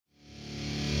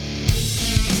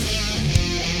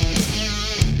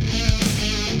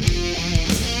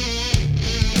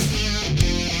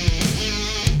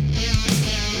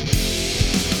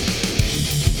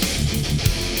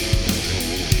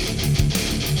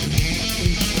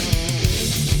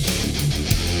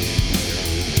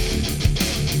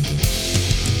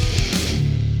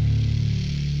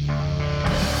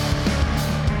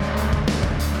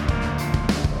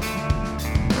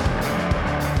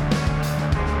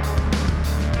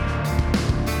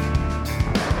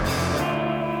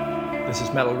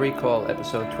is Metal Recall,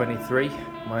 episode 23.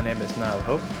 My name is Niall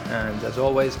Hope, and as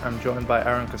always, I'm joined by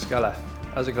Aaron Koskela.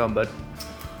 How's it going, bud?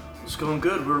 It's going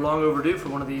good. We're long overdue for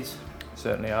one of these.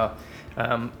 Certainly are.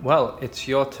 Well, it's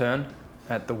your turn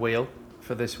at the wheel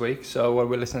for this week, so what are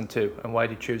we listening to, and why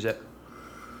did you choose it?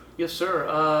 Yes,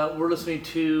 sir. We're listening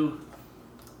to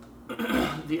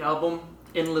the album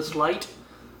Endless Light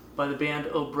by the band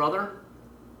Oh Brother.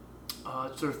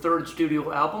 It's their third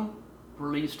studio album,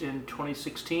 released in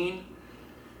 2016.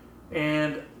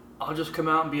 And I'll just come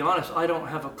out and be honest, I don't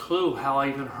have a clue how I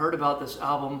even heard about this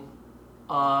album.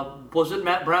 Was it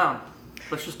Matt Brown?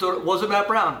 Let's just do it. Was it Matt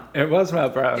Brown? It was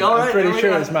Matt Brown. All right, I'm pretty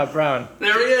sure it's Matt Brown.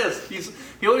 There he is.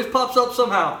 He always pops up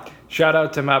somehow. Shout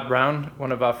out to Matt Brown,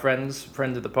 one of our friends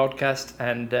of the podcast.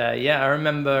 And I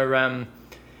remember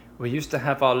we used to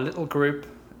have our little group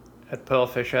at Pearl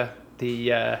Fisher,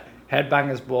 the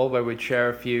Headbangers Ball, where we'd share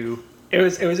a few. It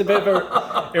was a bit of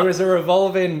a, it was a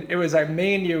revolving, it was like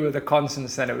me and you were the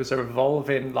constants, then it was a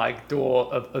revolving like door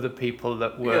of other people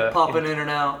that were popping in and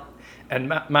out. And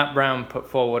Matt Brown put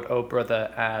forward Oh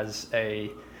Brother as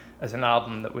an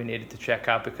album that we needed to check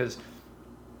out, because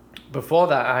before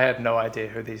that I had no idea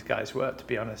who these guys were, to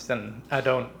be honest, and I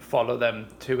don't follow them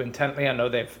too intently. I know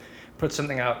they've put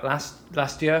something out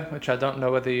last year, which I don't know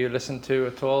whether you listened to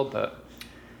at all, but...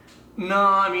 No,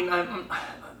 I mean,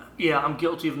 I'm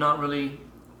guilty of not really,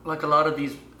 like a lot of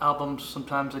these albums,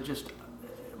 sometimes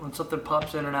when something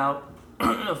pops in and out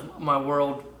of my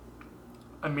world,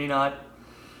 I may not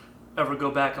ever go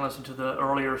back and listen to the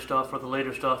earlier stuff or the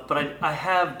later stuff, but I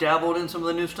have dabbled in some of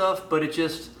the new stuff, but it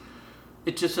just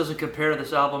doesn't compare to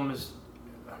this album.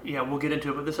 We'll get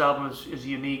into it, but this album is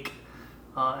unique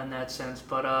in that sense.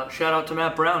 But shout out to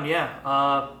Matt Brown,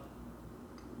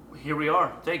 here we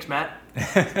are. Thanks, Matt.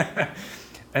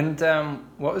 And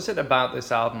what was it about this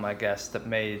album, I guess, that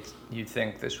made you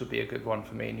think this would be a good one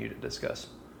for me and you to discuss?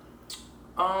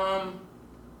 I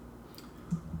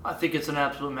think it's an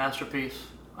absolute masterpiece.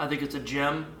 I think it's a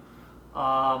gem.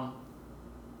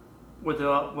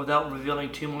 Without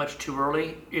revealing too much too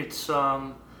early, it's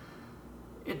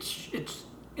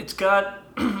got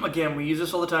again, we use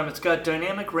this all the time. It's got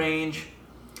dynamic range,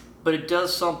 but it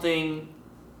does something.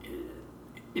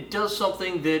 It does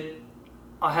something that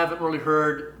I haven't really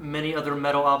heard many other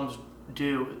metal albums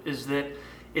do, is that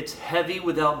it's heavy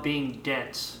without being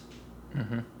dense.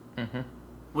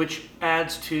 Which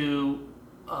adds to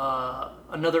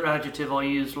another adjective I'll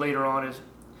use later on, is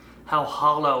how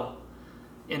hollow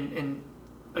and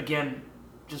again,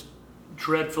 just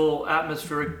dreadful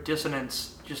atmospheric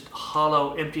dissonance, just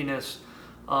hollow emptiness,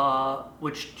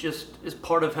 which just is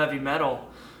part of heavy metal.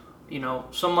 You know,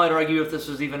 some might argue if this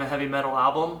is even a heavy metal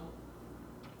album,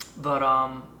 but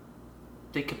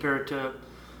they compare it to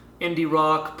indie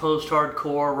rock,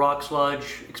 post-hardcore, rock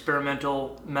sludge,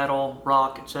 experimental metal,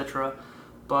 rock, etc.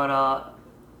 But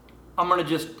I'm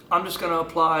just gonna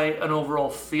apply an overall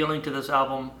feeling to this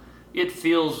album. It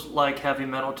feels like heavy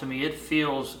metal to me. It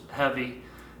feels heavy,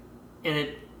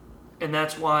 and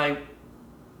that's why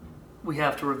we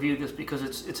have to review this, because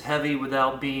it's heavy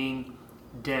without being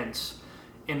dense.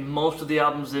 And most of the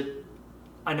albums that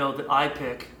I know that I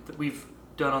pick, that we've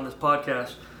done on this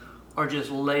podcast, are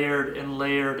just layered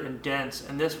and dense.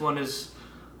 And this one is,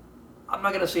 I'm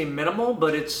not going to say minimal,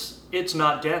 but it's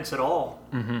not dense at all.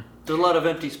 Mm-hmm. There's a lot of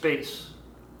empty space.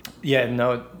 Yeah,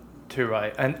 no, too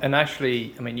right. And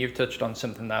actually, I mean, you've touched on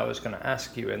something that I was going to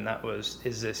ask you, and that was,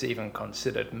 is this even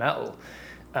considered metal?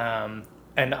 And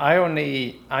I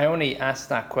only asked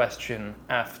that question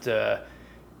after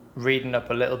reading up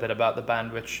a little bit about the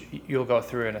band, which you'll go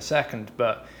through in a second.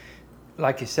 But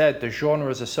like you said, the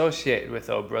genres associated with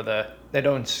Oh Brother, they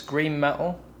don't scream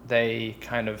metal. They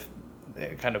kind of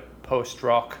post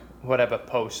rock, whatever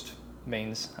post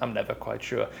means. I'm never quite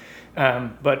sure.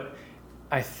 But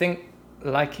I think,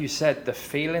 like you said, the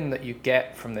feeling that you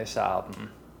get from this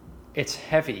album, it's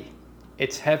heavy.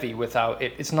 It's heavy without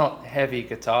it. It's not heavy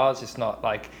guitars. It's not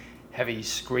like heavy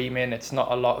screaming. It's not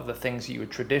a lot of the things you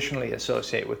would traditionally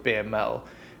associate with being metal.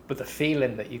 But the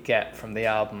feeling that you get from the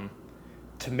album,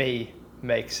 to me,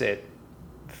 makes it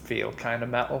feel kind of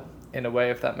metal in a way,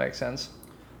 if that makes sense.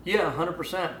 Yeah,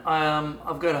 100%.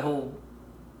 I've got a whole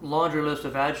laundry list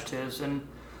of adjectives, and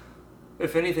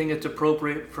if anything, it's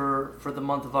appropriate for the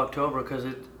month of October, because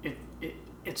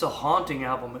it's a haunting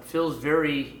album.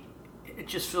 It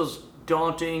just feels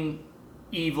daunting,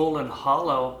 evil, and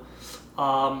hollow.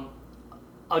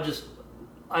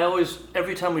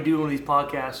 Every time we do one of these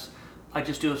podcasts, I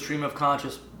just do a stream of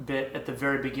conscious bit at the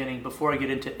very beginning before I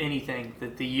get into anything.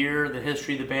 The year, the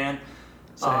history of the band.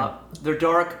 They're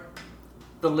dark.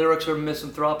 The lyrics are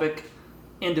misanthropic.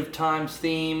 end of times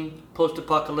theme,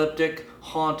 post-apocalyptic,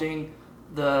 haunting.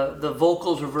 The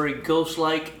vocals are very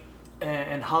ghost-like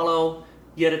and hollow,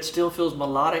 yet it still feels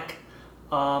melodic.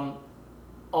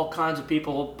 All kinds of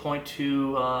people point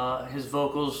to his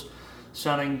vocals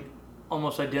sounding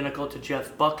almost identical to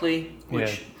Jeff Buckley,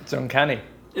 which it's uncanny.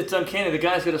 It's uncanny. The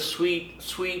guy's got a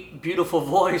sweet, beautiful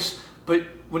voice, but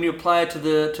when you apply it to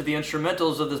the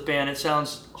instrumentals of this band, it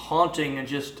sounds haunting and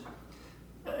just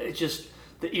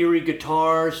the eerie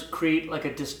guitars create like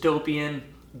a dystopian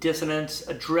dissonance,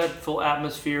 a dreadful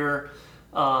atmosphere.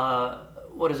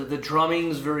 What is it? The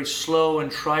drumming's very slow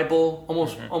and tribal,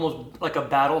 almost like a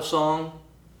battle song.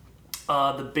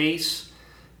 The bass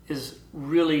is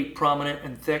really prominent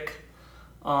and thick,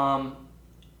 and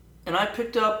I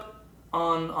picked up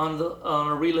on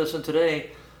a re-listen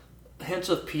today hints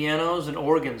of pianos and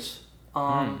organs.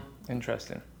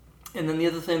 Interesting. And then the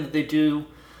other thing that they do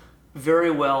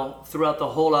very well throughout the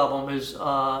whole album is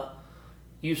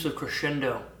use of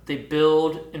crescendo. They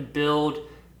build,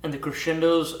 and the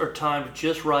crescendos are timed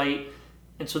just right.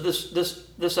 And so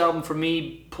this album for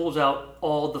me pulls out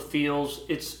all the feels.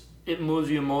 It moves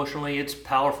you emotionally. It's a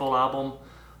powerful album,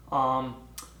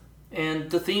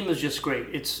 and the theme is just great.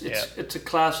 It's a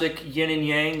classic yin and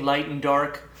yang, light and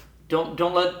dark. Don't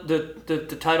let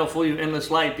the title fool you,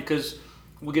 Endless Light, because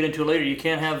we'll get into it later. You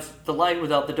can't have the light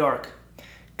without the dark.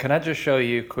 Can I just show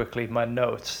you quickly my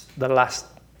notes? The last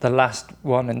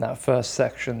one in that first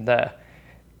section there.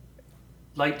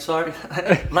 Light side,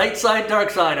 dark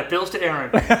side. Appeals to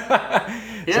Aaron.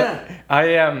 Yeah.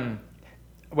 So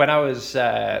when I was,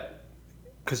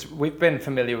 because we've been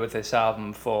familiar with this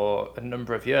album for a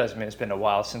number of years. I mean, it's been a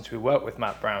while since we worked with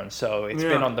Matt Brown, so it's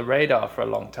been on the radar for a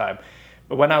long time.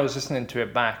 But when I was listening to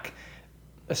it back,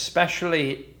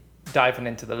 especially diving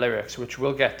into the lyrics, which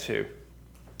we'll get to,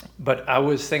 but I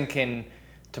was thinking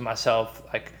to myself,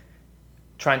 like,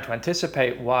 trying to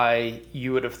anticipate why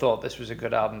you would have thought this was a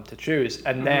good album to choose.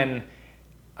 And then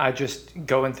I just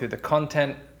going through the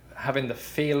content, having the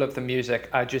feel of the music,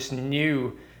 I just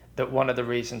knew that one of the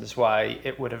reasons why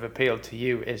it would have appealed to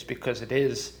you is because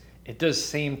it does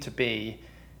seem to be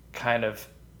kind of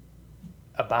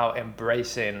about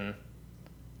embracing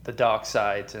the dark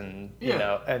side and you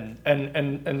know and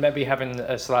maybe having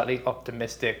a slightly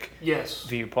optimistic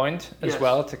viewpoint as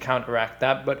well to counteract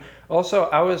that. But also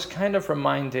I was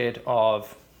reminded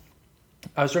of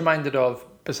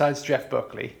besides Jeff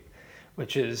Buckley,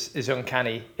 which is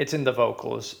uncanny, it's in the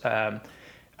vocals, I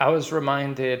was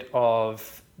reminded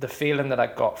of the feeling that I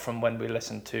got from when we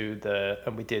listened to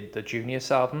we did the Junius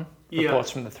album,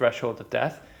 Reports from the Threshold of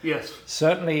Death. Yes,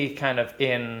 certainly kind of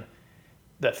in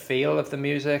the feel of the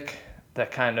music, the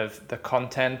kind of the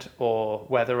content, or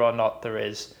whether or not there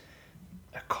is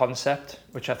a concept,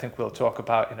 which I think we'll talk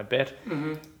about in a bit.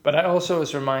 But I also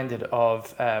was reminded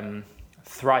of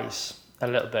Thrice a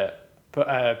little bit,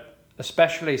 but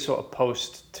especially sort of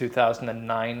post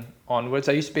 2009 onwards.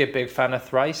 I used to be a big fan of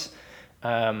Thrice.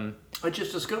 I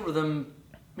just discovered them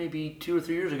maybe 2 or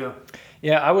 3 years ago.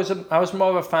 Yeah, I was more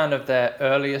of a fan of their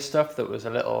earlier stuff that was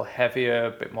a little heavier, a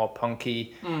bit more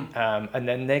punky, and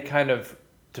then they kind of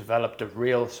developed a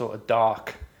real sort of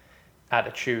dark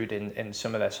attitude in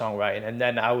some of their songwriting. And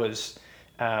then I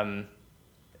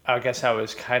guess I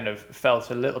was kind of felt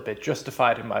a little bit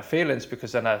justified in my feelings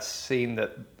because then I'd seen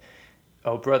that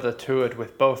Oh Brother toured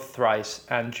with both Thrice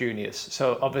and Junius,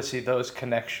 so obviously those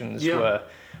connections were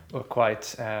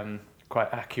quite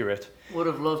accurate. Would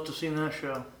have loved to seen that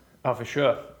show. Oh, for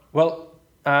sure. Well,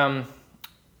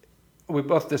 we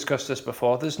both discussed this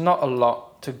before. There's not a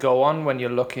lot to go on when you're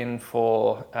looking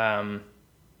for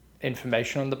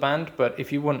information on the band, but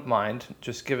if you wouldn't mind,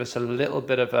 just give us a little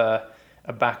bit of a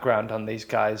background on these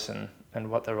guys and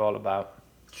what they're all about.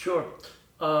 Sure.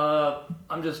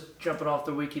 I'm just jumping off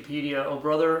the Wikipedia. Oh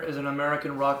Brother is an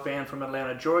American rock band from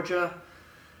Atlanta, Georgia.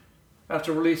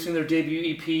 After releasing their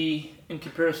debut EP, In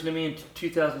Comparison to Me, in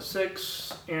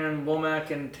 2006, Aaron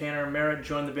Womack and Tanner Merritt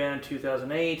joined the band in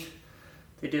 2008.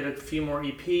 They did a few more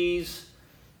EPs.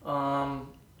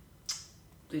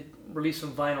 They released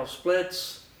some vinyl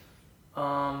splits.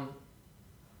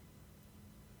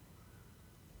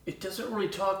 It doesn't really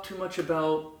talk too much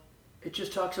about... It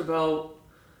just talks about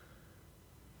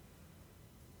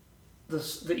the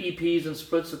EPs and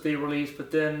splits that they released,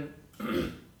 but then...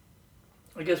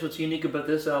 I guess what's unique about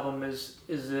this album is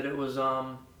that it was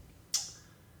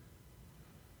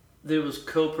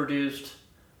co-produced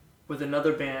with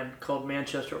another band called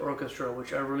Manchester Orchestra,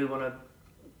 which I really want to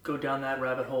go down that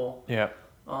rabbit hole. Yeah.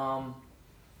 And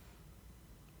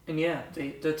yeah,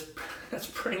 that's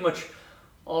pretty much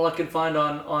all I can find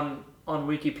on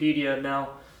Wikipedia.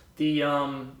 Now, the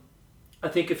I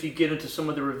think if you get into some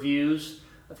of the reviews,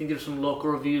 I think there's some local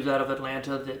reviews out of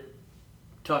Atlanta that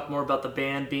talk more about the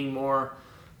band being more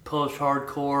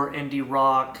post-hardcore, indie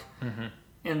rock,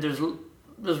 and there's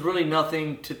really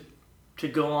nothing to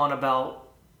go on about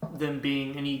them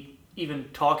being even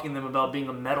talking them about being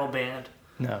a metal band.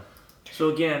 No. So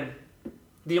again,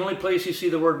 the only place you see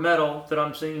the word metal that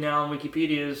I'm seeing now on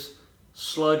Wikipedia is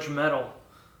sludge metal.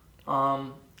 I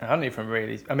don't even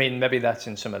really. I mean, maybe that's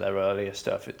in some of their earlier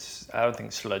stuff. I don't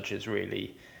think sludge is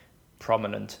really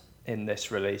prominent in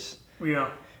this release. Yeah.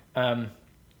 And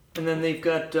then they've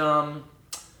got,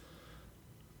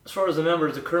 as far as the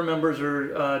members, the current members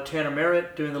are Tanner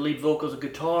Merritt doing the lead vocals and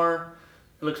guitar.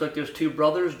 It looks like there's two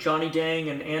brothers, Johnny Dang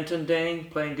and Anton Dang,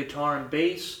 playing guitar and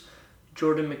bass.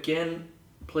 Jordan McGinn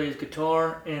plays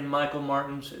guitar, and Michael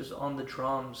Martins is on the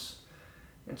drums.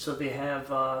 And so they have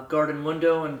Garden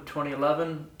Window in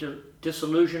 2011,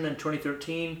 Disillusion in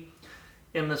 2013,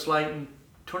 Endless Light in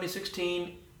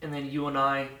 2016, and then You and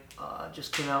I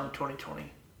just came out in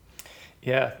 2020.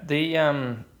 Yeah,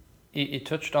 you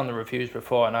touched on the reviews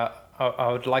before, and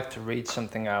I would like to read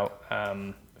something out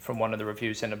from one of the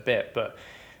reviews in a bit, but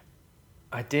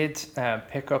I did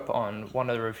pick up on one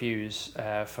of the reviews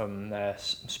from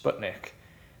Sputnik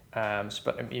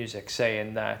Music,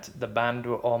 saying that the band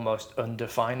were almost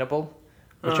undefinable,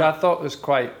 which I thought was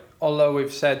quite, although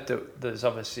we've said that there's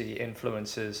obviously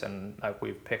influences and like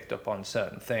we've picked up on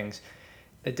certain things,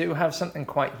 they do have something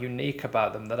quite unique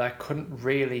about them that I couldn't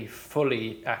really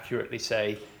fully accurately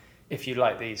say, if you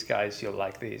like these guys, you'll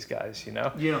like these guys, you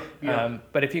know? Yeah.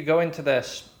 But if you go into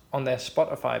on their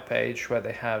Spotify page where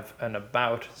they have an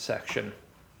About section,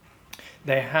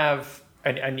 they have,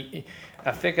 and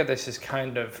I figure this is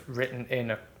kind of written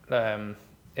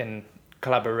in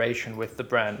collaboration with the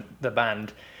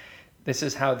band. This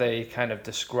is how they kind of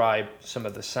describe some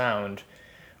of the sound.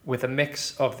 With a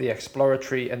mix of the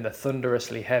exploratory and the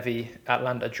thunderously heavy,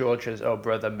 Atlanta, Georgia's Oh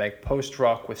Brother make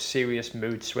post-rock with serious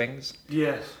mood swings.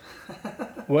 Yes.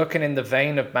 Working in the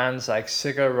vein of bands like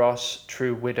Sigur Rós,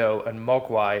 True Widow, and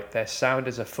Mogwai, their sound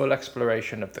is a full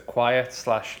exploration of the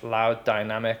quiet/loud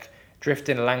dynamic,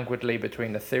 drifting languidly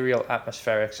between ethereal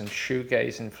atmospherics and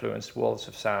shoegaze-influenced walls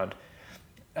of sound.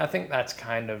 I think that's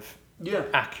kind of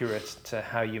accurate to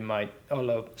how you might,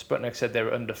 although Sputnik said they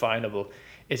were undefinable.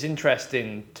 It's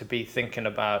interesting to be thinking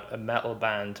about a metal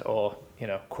band or,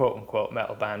 quote-unquote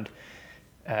metal band,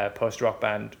 post-rock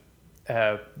band,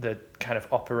 that kind of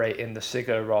operate in the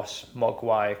Sigur Rós,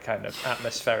 Mogwai kind of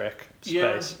atmospheric space.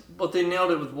 Yeah, but they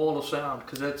nailed it with Wall of Sound,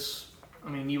 because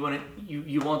you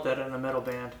want that in a metal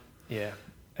band. Yeah,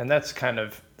 and that's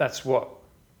what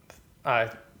I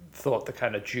thought the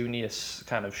kind of Junius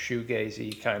kind of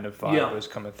shoegazy kind of vibe was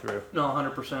coming through. No,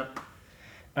 100%.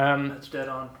 That's dead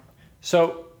on.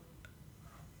 So,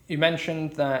 you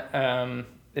mentioned that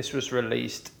this was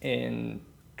released in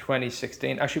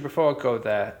 2016. Actually, before I go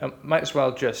there, I might as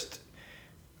well just,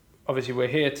 obviously we're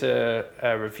here to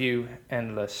review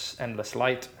Endless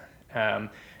Light, and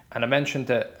I mentioned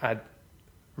that I'd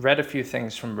read a few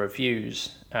things from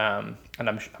reviews, and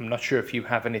I'm not sure if you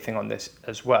have anything on this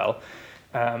as well.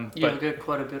 But I get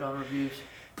quite a bit on reviews.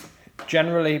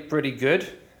 Generally pretty good.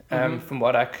 From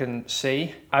what I can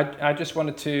see, I just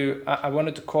wanted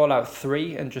to call out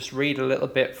three and just read a little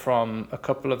bit from a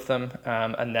couple of them,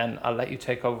 and then I'll let you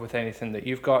take over with anything that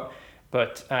you've got.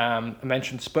 But I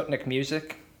mentioned Sputnik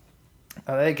Music,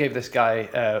 and they gave this guy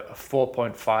a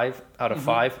 4.5 out of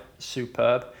 5,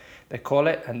 superb, they call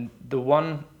it. And the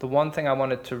one thing I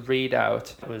wanted to read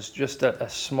out was just a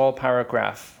small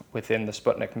paragraph within the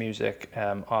Sputnik Music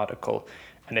article.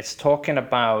 And it's talking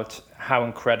about how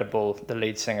incredible the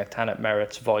lead singer Tanner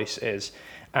Merritt's voice is,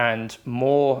 and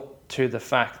more to the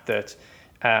fact that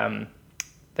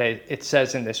it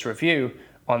says in this review,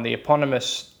 on the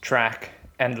eponymous track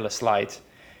Endless Light,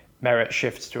 Merritt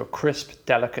shifts to a crisp,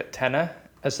 delicate tenor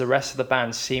as the rest of the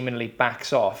band seemingly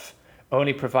backs off,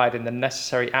 only providing the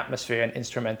necessary atmosphere and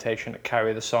instrumentation to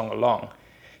carry the song along.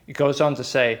 It goes on to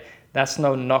say, that's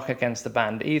no knock against the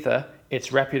band either.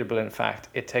 It's reputable, in fact.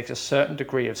 It takes a certain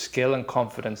degree of skill and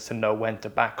confidence to know when to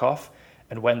back off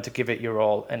and when to give it your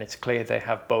all, and it's clear they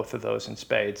have both of those in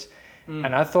spades.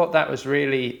 And I thought that was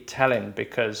really telling,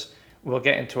 because we'll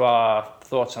get into our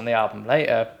thoughts on the album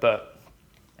later, but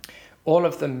all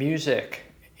of the music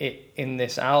in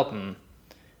this album,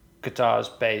 guitars,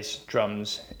 bass,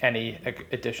 drums, any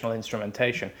additional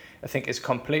instrumentation, I think is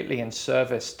completely in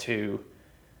service to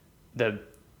the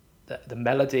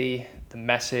melody, the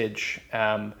message,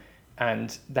 and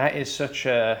that is such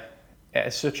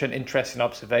an interesting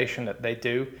observation that they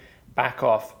do back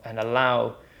off and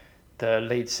allow the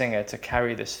lead singer to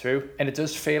carry this through. And it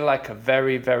does feel like a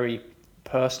very, very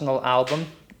personal album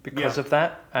because Yeah. of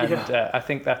that, and Yeah. I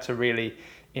think that's a really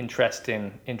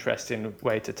interesting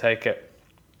way to take it.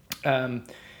 Now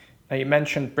you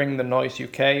mentioned Bring the Noise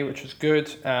UK, which was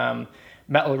good.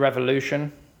 Metal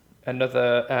Revolution,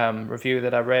 another review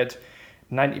that I read,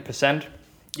 90%.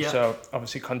 Yeah. So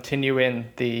obviously continuing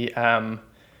the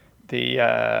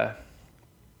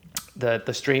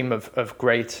stream of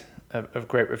great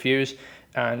reviews,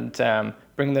 and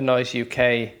Bring the Noise UK,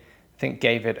 I think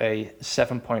gave it a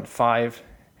 7.5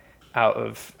 out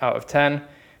of 10.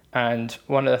 And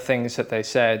one of the things that they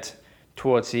said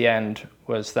towards the end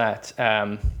was that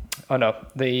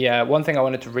one thing I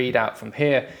wanted to read out from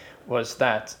here was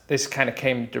that this kind of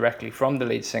came directly from the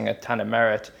lead singer Tanner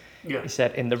Merritt. Yeah. He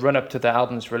said, in the run-up to the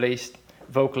album's release,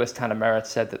 vocalist Tanner Merritt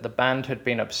said that the band had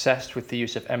been obsessed with the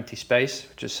use of empty space,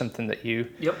 which is something that you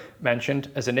mentioned,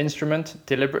 as an instrument,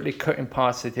 deliberately cutting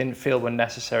parts they didn't feel were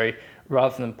necessary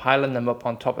rather than piling them up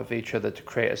on top of each other to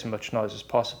create as much noise as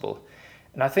possible.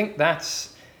 And I think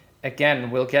that's, again,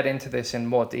 we'll get into this in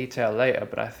more detail later,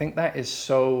 but I think that is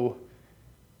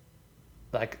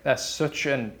that's such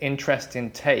an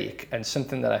interesting take, and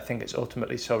something that I think is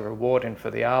ultimately so rewarding for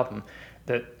the album,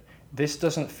 that this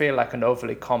doesn't feel like an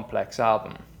overly complex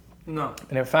album. No.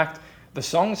 And in fact, the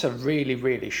songs are really,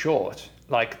 really short.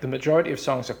 Like, the majority of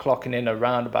songs are clocking in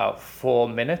around about 4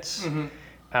 minutes. Mm-hmm.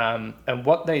 And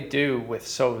what they do with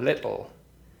so little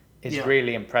is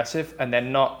really impressive. And they're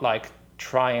not like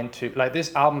trying to, like,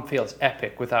 this album feels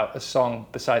epic without a song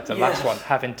besides the last one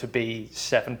having to be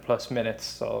 7+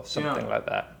 minutes or something like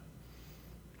that.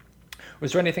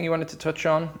 Was there anything you wanted to touch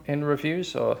on in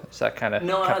reviews, or is that kind of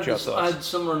capture your thoughts? I had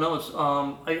similar notes.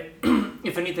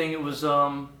 If anything, it was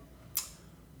that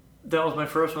was my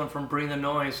first one from Bring the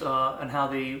Noise, and how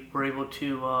they were able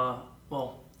to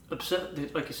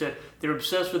like you said, they were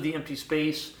obsessed with the empty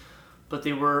space, but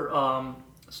they were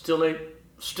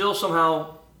still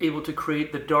somehow able to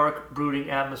create the dark, brooding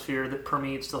atmosphere that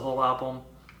permeates the whole album,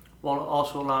 while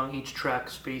also allowing each track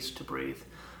space to breathe.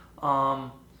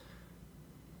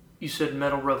 You said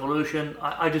Metal Revolution.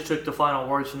 I just took the final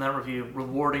words from that review,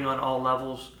 rewarding on all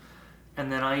levels.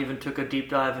 And then I even took a deep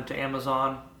dive into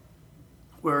Amazon,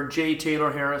 where J.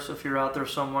 Taylor Harris, if you're out there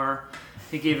somewhere,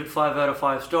 he gave it 5 out of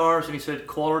 5 stars, and he said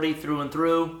quality through and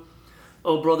through.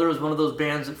 Oh Brother is one of those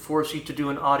bands that force you to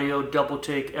do an audio double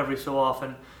take every so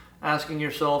often, asking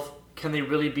yourself, can they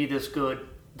really be this good?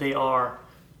 They are.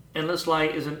 Endless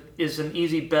Light is an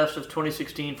easy best of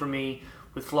 2016 for me,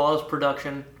 with flawless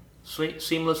production,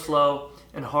 seamless flow,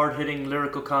 and hard-hitting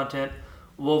lyrical content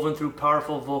woven through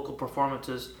powerful vocal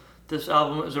performances. This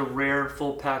album is a rare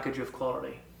full package of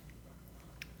quality.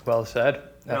 Well said.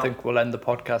 I think we'll end the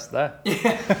podcast there.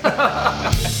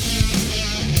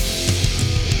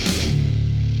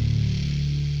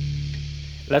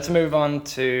 Let's move on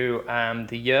to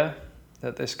the year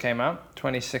that this came out,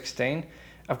 2016.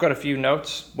 I've got a few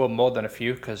notes, well, more than a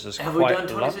few, because there's Have quite a lot. Have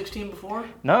we done 2016 before?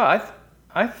 No,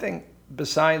 I think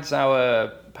besides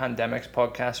our pandemics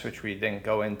podcast, which we didn't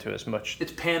go into as much.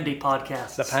 It's Pandy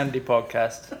Podcast. The Pandy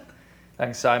Podcast.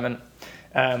 Thanks, Simon.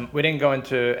 We didn't go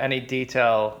into any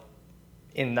detail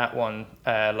in that one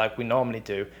like we normally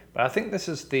do, but I think this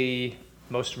is the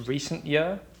most recent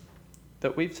year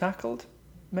that we've tackled,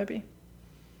 maybe?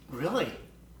 Really?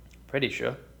 Pretty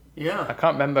sure. Yeah. I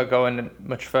can't remember going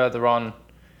much further on,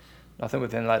 nothing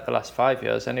within like the last 5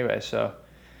 years anyway, so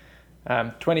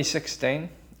 2016.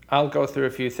 I'll go through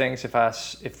a few things.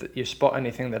 If you spot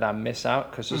anything that I miss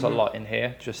out, because there's a lot in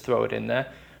here, just throw it in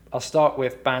there. I'll start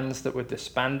with bands that were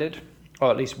disbanded, or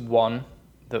at least one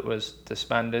that was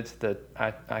disbanded that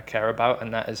I care about,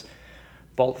 and that is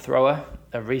Bolt Thrower,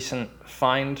 a recent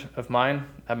find of mine.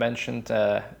 I mentioned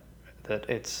that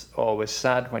it's always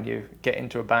sad when you get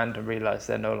into a band and realize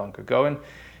they're no longer going.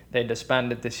 They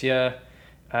disbanded this year,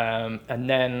 and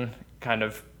then kind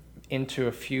of into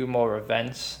a few more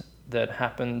events that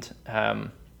happened.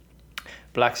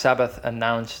 Black Sabbath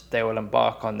announced they will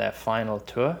embark on their final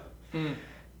tour.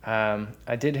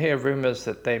 I did hear rumors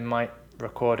that they might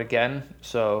record again,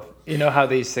 so you know how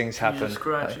these things happen.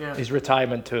 These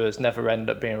retirement tours never end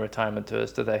up being retirement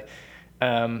tours, do they?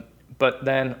 But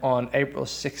then on April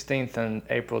 16th and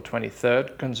April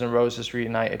 23rd, Guns N' Roses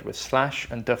reunited with Slash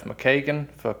and Duff McKagan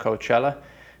for Coachella,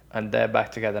 and they're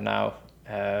back together now,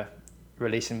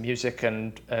 releasing music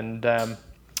and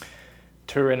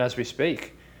touring as we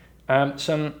speak.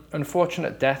 Some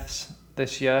unfortunate deaths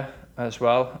this year as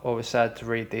well. Always sad to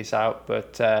read these out,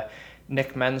 but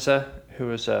Nick Menza, who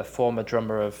was a former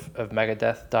drummer of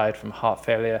Megadeth, died from heart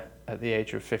failure at the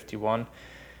age of 51.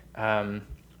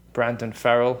 Brandon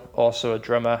Farrell, also a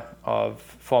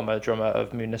former drummer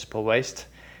of Municipal Waste,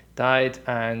 died,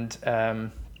 and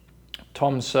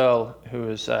Tom Searle, who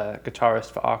was a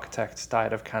guitarist for Architects,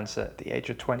 died of cancer at the age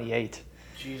of 28.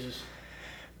 Jesus.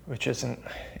 Which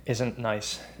isn't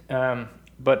nice.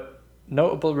 But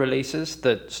notable releases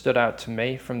that stood out to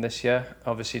me from this year,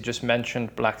 obviously just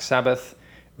mentioned Black Sabbath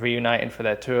reuniting for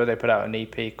their tour. They put out an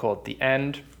EP called The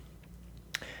End.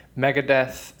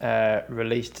 Megadeth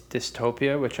released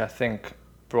Dystopia, which I think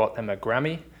brought them a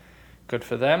Grammy. Good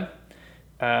for them.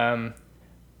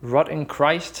 Rotting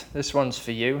Christ, this one's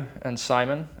for you and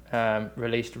Simon,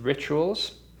 released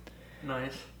Rituals.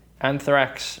 Nice.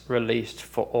 Anthrax released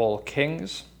For All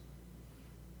Kings.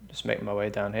 Just making my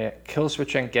way down here.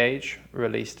 Killswitch Engage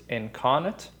released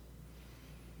Incarnate.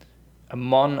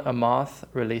 Amon Amarth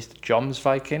released Jom's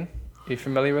Viking. Are you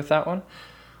familiar with that one?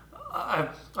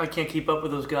 I can't keep up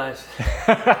with those guys.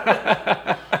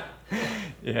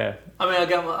 Yeah. I mean,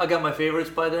 I got my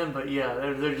favorites by them, but yeah,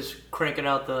 they're just cranking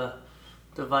out the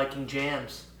Viking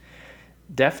jams.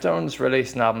 Deftones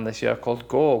released an album this year called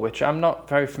Gore, which I'm not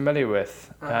very familiar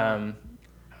with.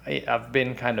 I've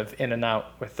been kind of in and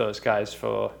out with those guys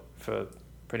for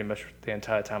pretty much the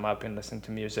entire time I've been listening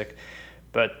to music.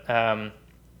 But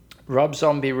Rob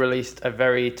Zombie released a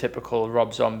very typical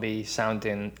Rob Zombie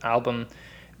sounding album,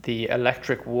 the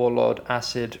Electric Warlord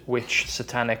Acid Witch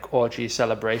Satanic Orgy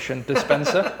Celebration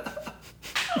Dispenser.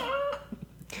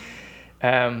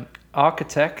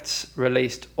 Architects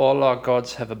released All Our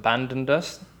Gods Have Abandoned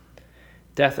Us.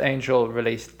 Death Angel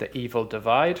released The Evil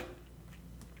Divide.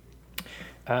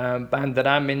 Band that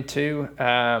I'm into,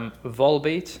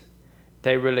 Volbeat,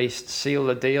 they released Seal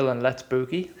the Deal and Let's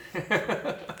Boogie.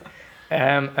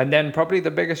 And then probably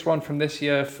the biggest one from this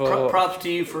year for... Props to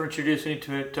you for introducing me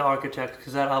to Architect,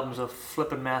 because that album's a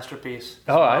flipping masterpiece.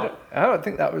 I don't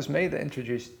think that was me that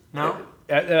introduced... No?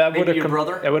 Maybe your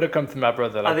brother? It would have come from my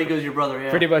brother. I think it was your brother, yeah.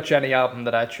 Pretty much any album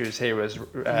that I choose here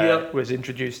was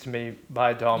introduced to me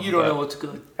by Dom. You don't know what's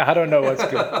good. I don't know what's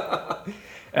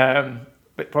good.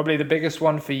 But probably the biggest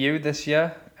one for you this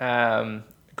year,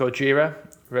 Gojira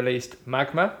released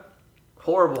Magma.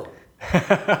 Horrible.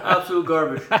 Absolute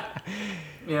garbage.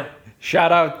 Yeah.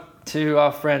 Shout out to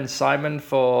our friend Simon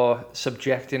for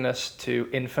subjecting us to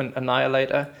Infant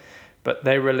Annihilator. But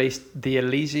they released the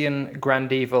Elysian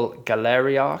Grand Evil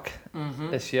Galeriarch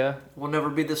this year. Will never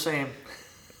be the same.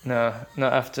 No,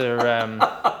 not after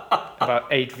about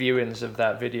 8 viewings of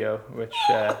that video, which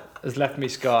has left me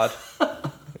scarred.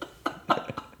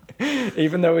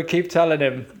 Even though we keep telling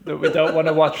him that we don't want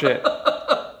to watch it.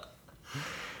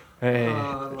 Hey,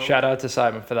 shout out to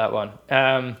Simon for that one.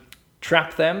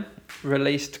 Trap Them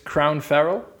released Crown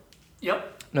Feral.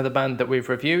 Yep. Another band that we've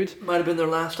reviewed. Might have been their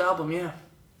last album, yeah.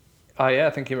 Oh yeah, I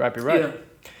think you might be right. Yeah.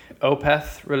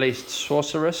 Opeth released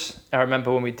Sorceress. I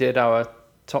remember when we did our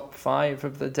top 5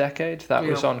 of the decade. That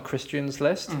was on Christian's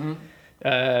list.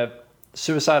 Mm-hmm.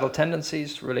 Suicidal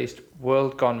Tendencies released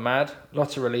World Gone Mad.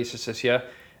 Lots of releases this year.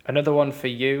 Another one for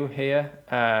you here.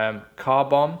 Car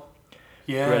Bomb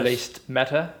released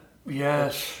Meta.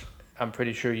 Yes. I'm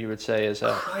pretty sure you would say is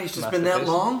a Christ, it's been that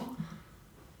long?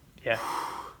 Yeah.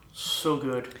 So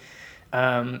good.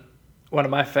 One of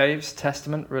my faves,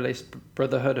 Testament, released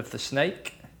Brotherhood of the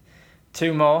Snake.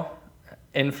 2 more,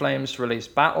 In Flames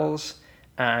released Battles.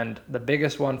 And the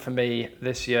biggest one for me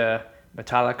this year,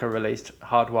 Metallica released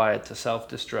Hardwired to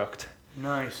Self-Destruct.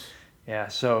 Nice. Yeah,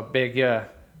 so big year.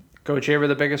 Gojira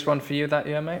the biggest one for you that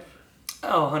year, mate?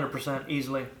 Oh, 100%,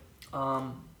 easily.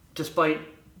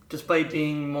 Despite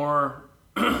being more,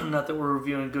 not that we're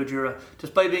reviewing Gojira,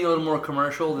 despite being a little more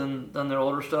commercial than their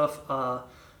older stuff,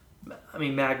 I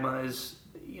mean, Magma is,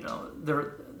 they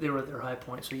were at their high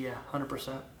point, so yeah,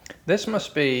 100%. This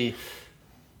must be...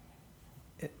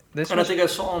 I think I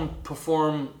saw them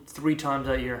perform 3 times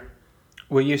that year.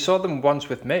 Well, you saw them once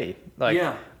with me.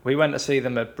 Yeah. We went to see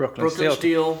them at Brooklyn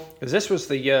Steel. Because this was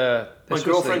the year... My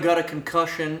girlfriend got a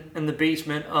concussion in the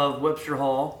basement of Webster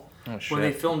Hall when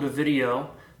they filmed a video.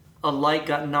 A light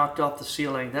got knocked off the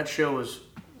ceiling. That show was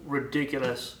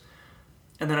ridiculous.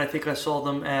 And then I think I saw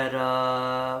them at,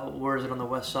 where is it on the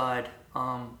west side?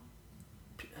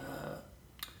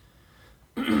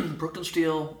 Brooklyn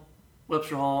Steel,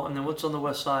 Webster Hall, and then what's on the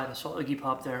west side? I saw Iggy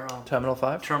Pop there. Terminal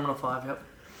 5? Terminal 5, yep.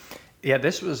 Yeah,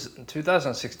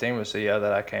 2016 was the year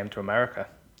that I came to America.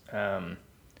 And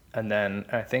then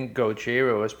I think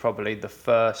Gojira was probably the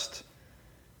first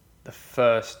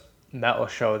metal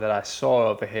show that I saw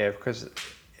over here, because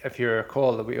if you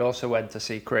recall that we also went to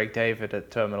see Craig David at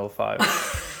Terminal 5.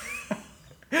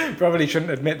 Probably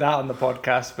shouldn't admit that on the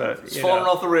podcast, but it's falling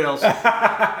off the rails.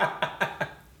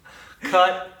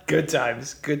 Cut. Good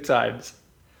times.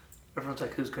 Everyone's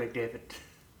like, who's Craig David?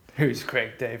 Who's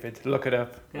Craig David? Look it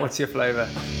up. Yeah. What's your flavor?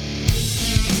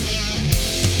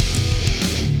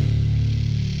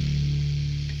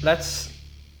 Let's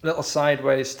little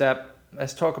sideways step.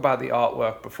 Let's talk about the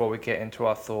artwork before we get into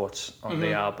our thoughts on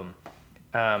the album.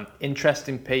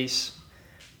 Interesting piece.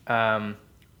 I'll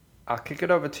kick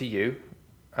it over to you,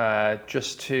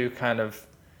 just to kind of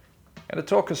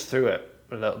talk us through it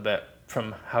a little bit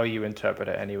from how you interpret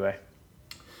it, anyway.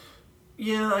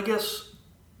 Yeah, I guess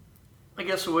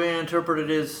the way I interpret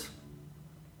it is,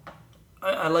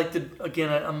 I like to,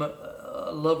 again, I'm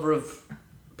a lover of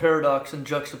paradox and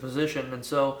juxtaposition, and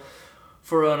so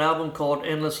for an album called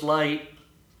Endless Light,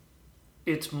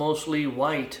 it's mostly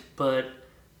white, but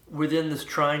within this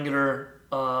triangular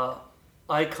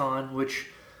icon, which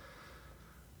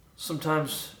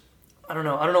sometimes, I don't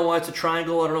know why it's a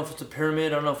triangle, I don't know if it's a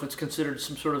pyramid, I don't know if it's considered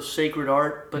some sort of sacred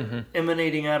art, but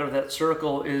emanating out of that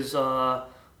circle is what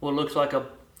looks like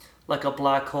a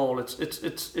black hole.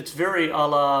 It's very a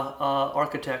la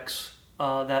Architects,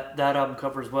 that album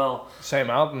cover as well.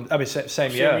 Same album, I mean,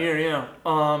 same year. Same year, yeah.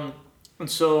 And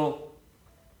so,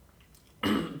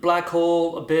 black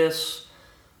hole, abyss,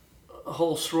 a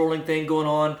whole swirling thing going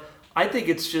on. I think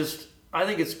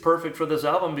it's perfect for this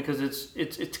album because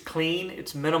it's clean,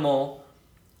 it's minimal.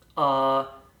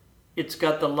 It's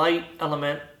got the light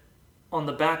element on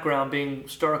the background being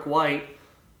stark white,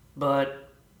 but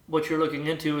what you're looking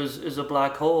into is a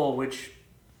black hole, which,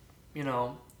 you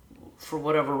know, for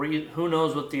whatever reason, who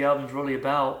knows what the album's really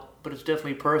about, but it's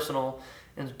definitely personal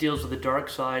and it deals with the dark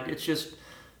side. It's just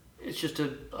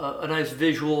a nice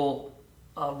visual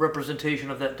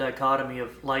representation of that dichotomy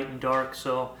of light and dark.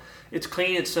 So it's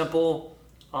clean, it's simple.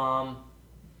 I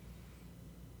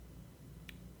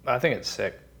think it's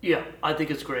sick. Yeah, I think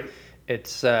it's great.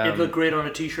 It's it looked great on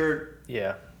a t-shirt.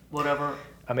 Yeah. Whatever.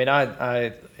 I mean,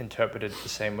 I interpreted it the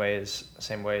same way as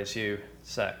you.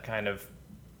 It's that kind of,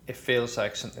 it feels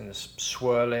like something that's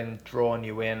swirling, drawing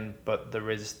you in, but there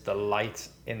is the light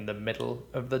in the middle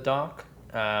of the dark.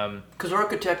 Because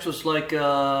Architects was like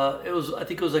I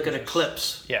think it was like an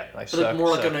eclipse. Yeah, like it looked more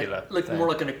like an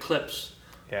thing. eclipse.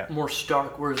 Yeah. More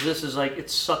stark. Whereas this is like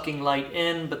it's sucking light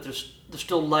in, but there's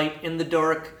still light in the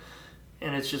dark,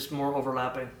 and it's just more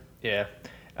overlapping. Yeah.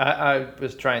 I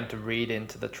was trying to read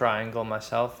into the triangle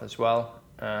myself as well,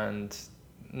 and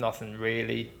nothing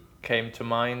really came to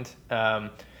mind,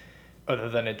 other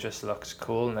than it just looks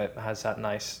cool and it has that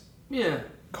nice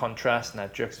contrast and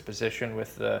that juxtaposition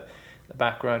with the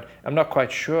background. I'm not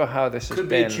quite sure how this has been. Could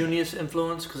be a Junius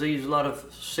influence because they use a lot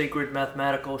of sacred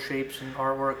mathematical shapes and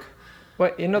artwork.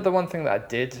 Well, you know, the one thing that I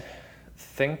did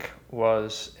think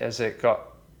was, is it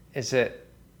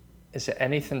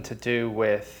anything to do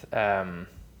with,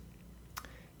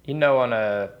 you know, on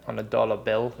a dollar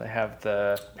bill they have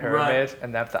the pyramid, right,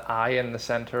 and they have the eye in the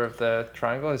center of the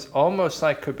triangle. It's almost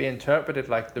like could be interpreted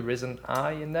like there is an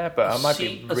eye in there, but I might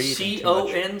be reading too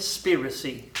much. A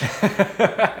conspiracy.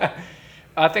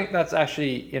 I think that's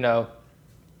actually, you know,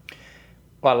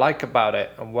 what I like about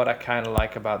it, and what I kind of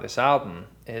like about this album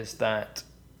is that,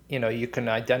 you know, you can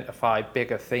identify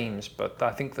bigger themes, but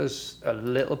I think there's a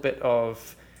little bit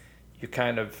of, you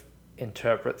kind of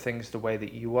interpret things the way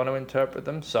that you want to interpret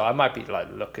them. So I might be like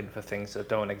looking for things that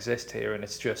don't exist here, and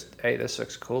it's just, hey, this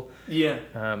looks cool. Yeah.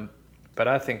 But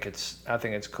I think it's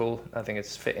cool. I think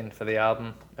it's fitting for the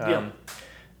album.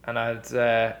 And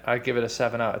I'd give it a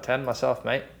 7 out of 10 myself,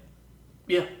 mate.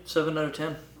 Yeah, 7 out of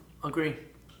 10. Agree.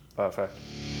 Perfect.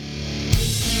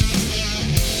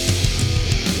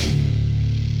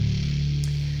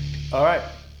 All right.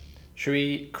 Should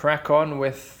we crack on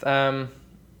with our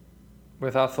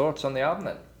thoughts on the album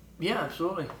then? Yeah,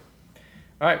 absolutely.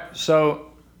 All right.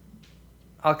 So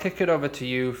I'll kick it over to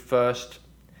you first.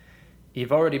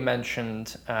 You've already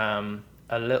mentioned a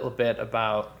little bit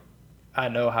about, I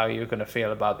know how you're going to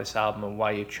feel about this album and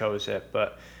why you chose it,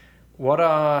 but what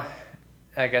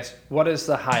is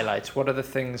the highlights? What are the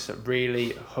things that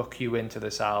really hook you into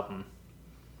this album?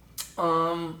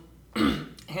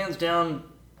 Hands down,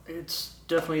 it's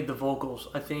definitely the vocals.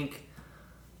 I think,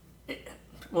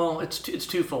 it's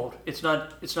twofold. It's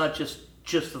not just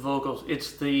the vocals.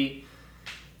 It's the,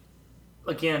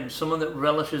 again, someone that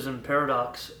relishes in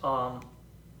paradox, and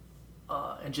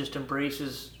just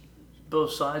embraces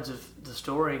both sides of the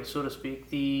story, so to speak.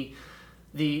 The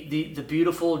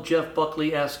beautiful Jeff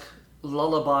Buckley-esque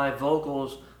lullaby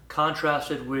vocals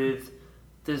contrasted with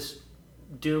this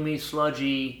doomy,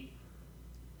 sludgy,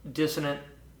 dissonant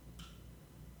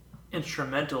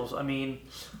instrumentals. I mean,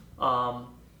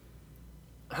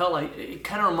 it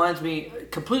kind of reminds me,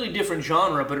 completely different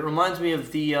genre, but it reminds me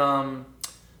of the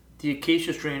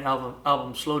Acacia Strain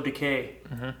album Slow Decay.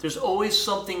 Mm-hmm. There's always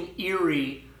something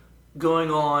eerie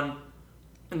going on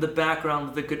in the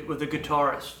background with the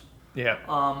guitarist. Yeah.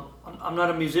 I'm not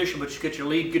a musician, but you get your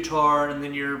lead guitar and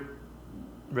then your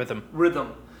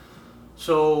Rhythm.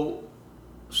 So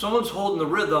someone's holding the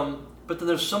rhythm, but then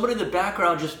there's somebody in the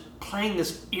background just playing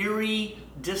this eerie,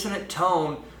 dissonant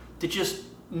tone that just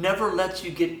never lets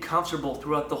you get comfortable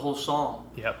throughout the whole song.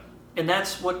 Yep. And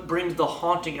that's what brings the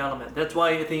haunting element. That's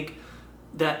why I think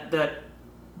that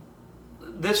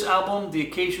this album, the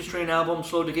Acacia Strain album,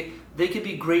 Slow Decay, they could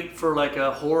be great for like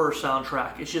a horror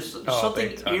soundtrack. It's just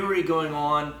something eerie going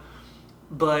on,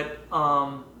 but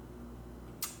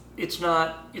it's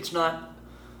not.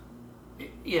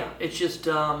 Yeah, it's just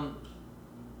again,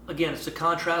 it's the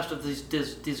contrast of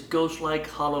these ghost-like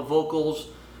hollow vocals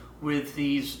with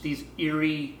these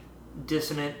eerie,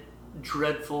 dissonant,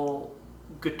 dreadful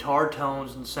guitar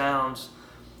tones and sounds,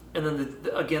 and then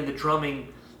the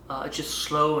drumming. It's just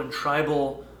slow and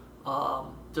tribal.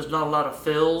 There's not a lot of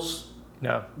fills.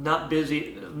 No. Not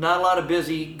busy. Not a lot of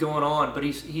busy going on. But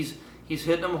he's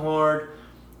hitting them hard,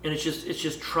 and it's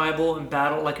just tribal and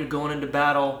battle, like you're going into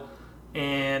battle.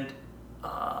 And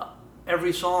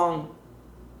every song,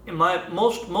 in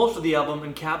most of the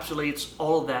album encapsulates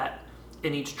all of that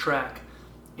in each track,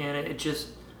 and it's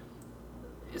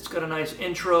got a nice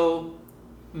intro,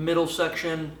 middle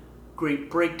section, great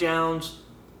breakdowns,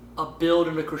 a build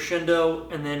and a crescendo,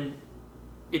 and then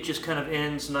it just kind of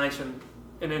ends nice and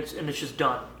it's just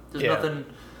done. There's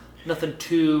nothing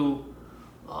too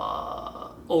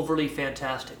overly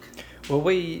fantastic. Well,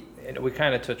 we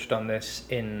kind of touched on this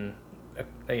in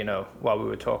while we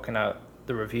were talking out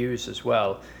the reviews as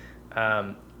well.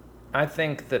 I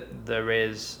think that there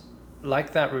is,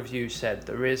 like that review said,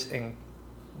 there is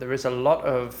a lot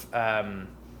of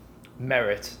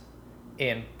merit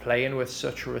in playing with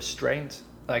such restraint.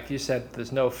 Like you said,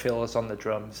 there's no fills on the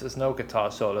drums, there's no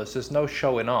guitar solos, there's no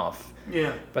showing off.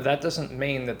 Yeah. But that doesn't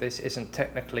mean that this isn't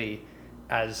technically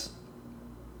as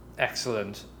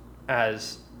excellent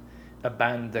as a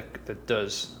band that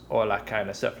does all that kind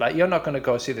of stuff. Like, you're not going to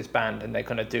go see this band and they're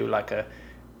going to do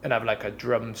have a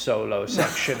drum solo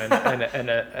section and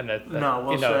a no,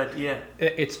 well said. Yeah.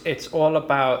 It's all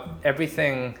about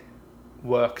everything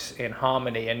works in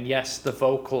harmony, and yes, the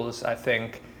vocals, I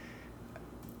think,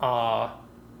 are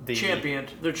the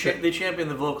championed. They champion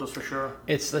the vocals for sure.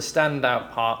 It's the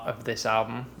standout part of this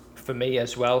album for me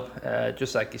as well.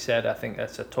 Just like you said, I think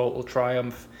that's a total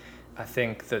triumph. I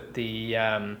think that the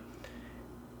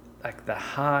like the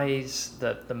highs,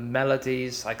 the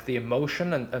melodies, like the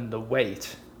emotion and the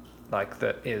weight, like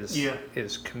that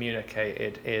is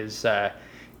communicated is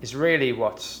really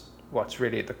what's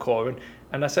really at the core.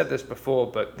 And I said this before,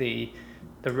 but the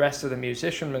rest of the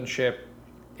musicianship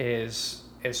is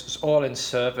all in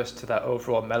service to that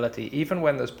overall melody, even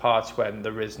when there's parts when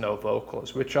there is no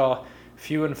vocals, which are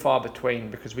few and far between,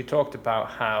 because we talked about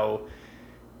how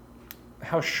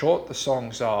short the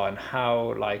songs are and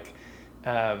how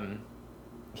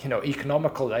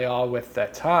economical they are with their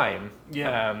time.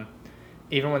 Yeah.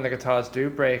 Even when the guitars do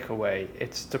break away,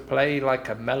 it's to play like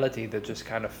a melody that just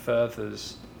kind of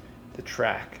furthers the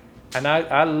track. And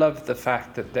I love the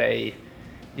fact that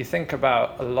you think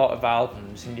about a lot of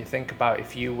albums and you think about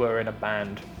if you were in a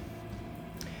band,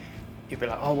 you'd be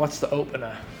like, oh, what's the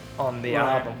opener on the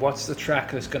album? What's the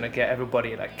track that's going to get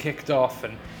everybody kicked off?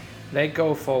 And they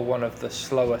go for one of the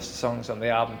slowest songs on the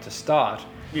album to start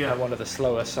and one of the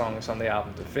slowest songs on the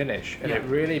album to finish. And it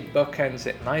really bookends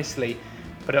it nicely,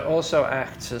 but it also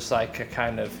acts as like a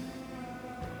kind of,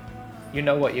 you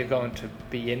know what you're going to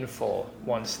be in for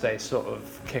once they sort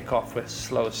of kick off with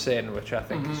Slow Sin, which I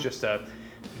think is just a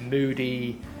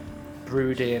moody,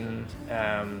 brooding,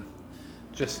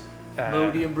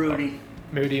 moody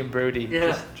and broody,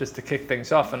 just to kick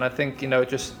things off. And I think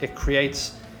it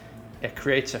creates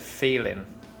a feeling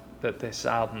that this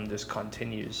album just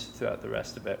continues throughout the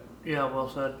rest of it. Yeah, well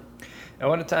said. I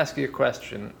wanted to ask you a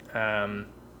question, and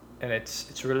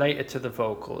it's related to the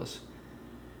vocals.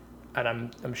 And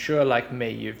I'm sure, like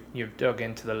me, you've dug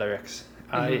into the lyrics.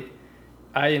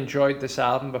 I enjoyed this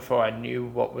album before I knew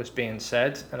what was being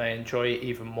said, and I enjoy it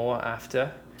even more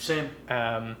after. Same.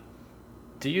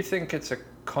 Do you think it's a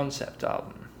concept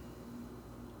album?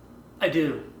 I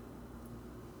do.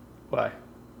 Why?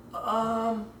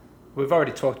 We've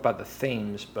already talked about the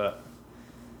themes, but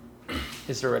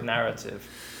is there a narrative?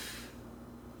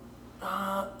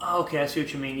 Okay, I see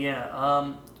what you mean.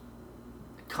 Yeah.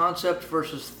 Concept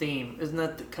versus theme, isn't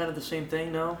that kind of the same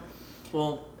thing? No.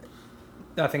 Well,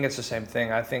 I think it's the same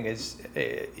thing. I think is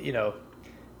it?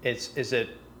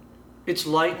 It's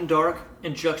light and dark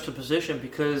in juxtaposition,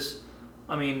 because,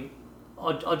 I mean,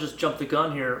 I'll just jump the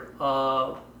gun here.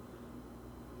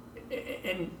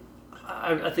 And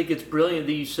I think it's brilliant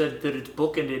that you said that it's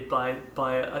bookended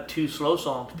by two slow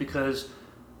songs, because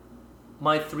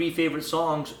my three favorite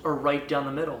songs are right down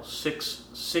the middle, 6,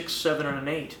 7, and an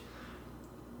 8.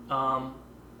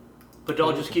 But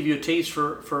I'll just give you a taste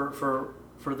for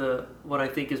the what I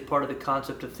think is part of the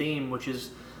concept of theme, which is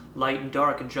light and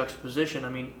dark and juxtaposition. I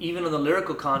mean, even in the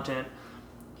lyrical content,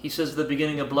 he says at the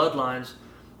beginning of Bloodlines,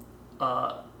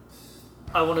 I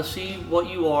want to see what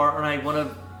you are, and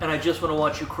I just want to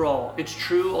watch you crawl. It's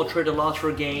true, I'll trade a loss for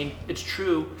a gain. It's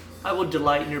true, I will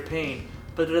delight in your pain.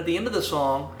 But at the end of the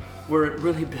song, where it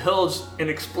really builds and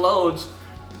explodes,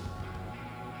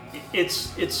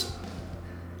 it's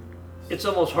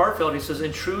almost heartfelt. He says,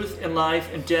 in truth, in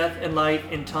life, in death, in light,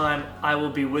 in time, I will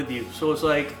be with you. So it's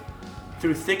like,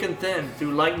 through thick and thin,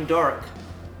 through light and dark.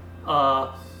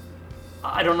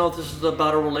 I don't know if this is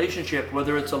about a relationship,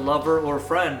 whether it's a lover or a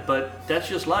friend, but that's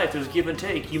just life. There's give and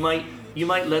take. You might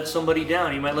let somebody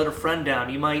down. You might let a friend down.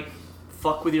 You might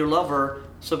fuck with your lover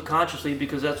subconsciously,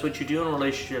 because that's what you do in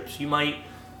relationships. It might,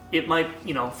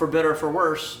 for better or for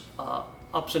worse,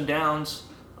 ups and downs.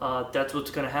 That's what's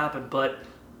going to happen. But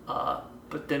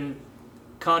then,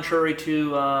 contrary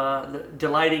to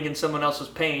delighting in someone else's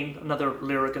pain, another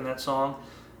lyric in that song,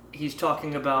 he's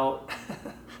talking about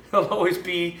we'll always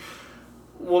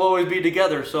be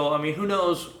together. So, I mean, who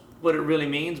knows what it really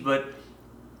means, but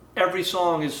every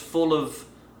song is full of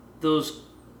those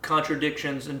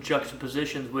contradictions and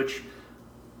juxtapositions, which,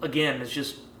 again, is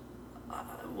just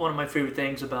one of my favorite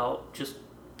things about just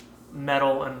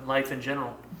metal and life in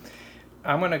general.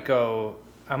 I'm going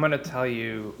to tell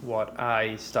you what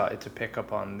I started to pick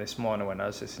up on this morning when I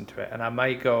was listening to it, and I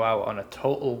might go out on a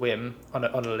total whim, on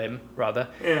a limb rather,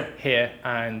 here,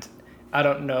 and I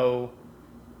don't know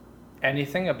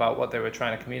anything about what they were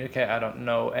trying to communicate. I don't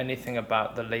know anything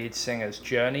about the lead singer's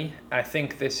journey. I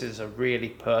think this is a really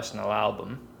personal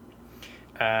album.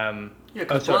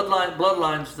 Because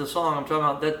Bloodlines, the song I'm talking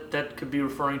about, that could be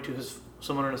referring to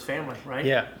someone in his family, right?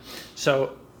 Yeah.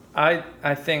 So I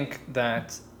think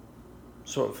that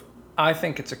I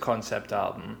think it's a concept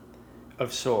album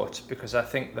of sorts, because I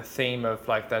think the theme of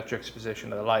like that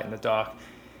juxtaposition of the light and the dark,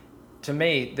 to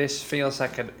me, this feels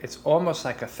like it's almost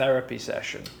like a therapy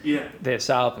session. Yeah.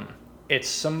 This album, it's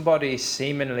somebody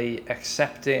seemingly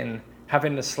accepting,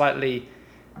 having a slightly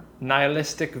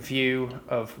nihilistic view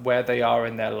of where they are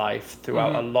in their life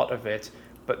throughout a lot of it,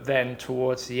 but then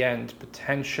towards the end,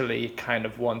 potentially kind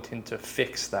of wanting to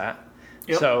fix that.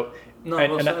 Yep. So, no,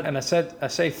 and I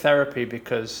say therapy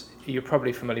because you're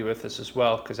probably familiar with this as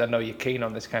well, because I know you're keen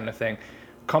on this kind of thing.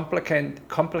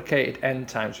 Complicated End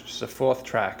Times, which is the fourth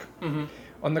track. Mm-hmm.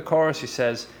 On the chorus, he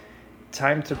says,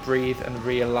 "Time to breathe and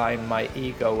realign my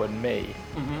ego and me."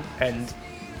 Mm-hmm. And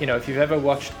if you've ever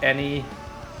watched any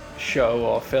show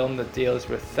or film that deals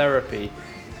with therapy,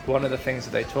 one of the things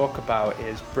that they talk about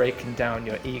is breaking down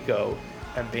your ego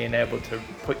and being able to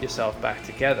put yourself back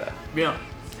together. Yeah.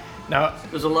 Now,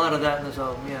 there's a lot of that in this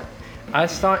album. Yeah. I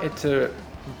started to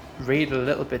read a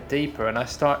little bit deeper, and I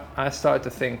started to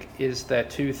think, is there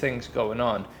two things going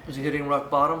on? Is he hitting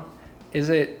rock bottom? Is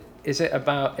there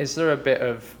a bit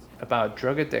of about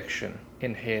drug addiction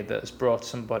in here that has brought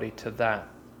somebody to that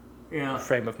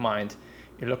frame of mind?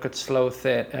 You look at Slow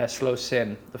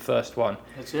Sin, the first one.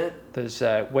 That's it. There's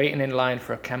waiting in line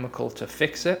for a chemical to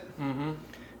fix it. Mm-hmm.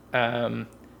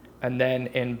 And then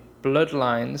in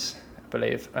Bloodlines, I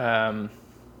believe,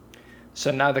 so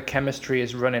now the chemistry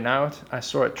is running out. I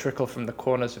saw it trickle from the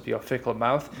corners of your fickle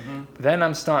mouth. Mm-hmm. But then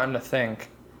I'm starting to think,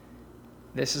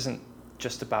 this isn't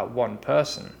just about one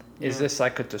person. Yeah. Is this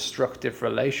like a destructive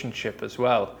relationship as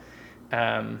well?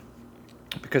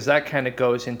 Because that kind of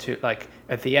goes into, like,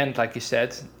 at the end, like you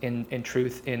said, in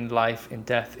truth, in life, in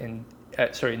death, in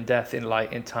death, in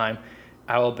light, in time,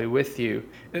 I will be with you.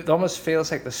 It almost feels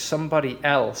like there's somebody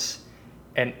else.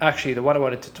 And actually, the one I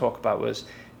wanted to talk about was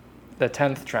the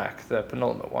 10th track, the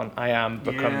penultimate one, I Am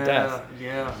Become Death.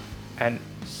 Yeah. And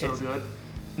so good.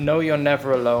 No, you're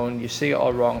never alone. You see it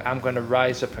all wrong. I'm going to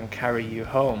rise up and carry you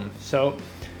home. So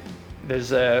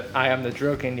there's I am the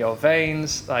drug in your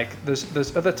veins. Like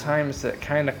there's other times that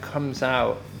kind of comes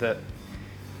out that,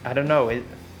 I don't know,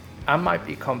 I might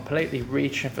be completely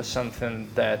reaching for something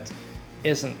that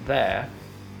isn't there.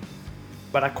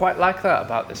 But I quite like that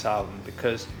about this album,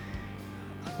 because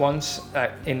once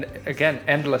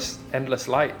Endless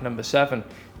Light, number 7,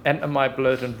 enter my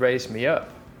blood and raise me up.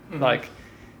 Mm-hmm. Like,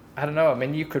 I don't know, I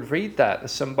mean, you could read that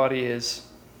as somebody is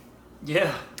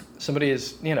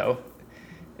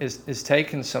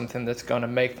taking something that's going to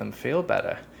make them feel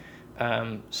better.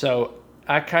 So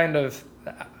I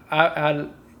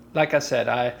like I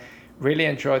said, really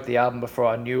enjoyed the album before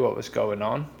I knew what was going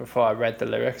on, before I read the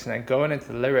lyrics, and then going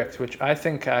into the lyrics, which I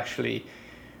think actually,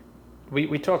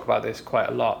 we talk about this quite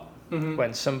a lot. Mm-hmm.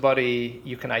 When somebody,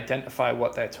 you can identify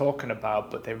what they're talking about,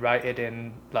 but they write it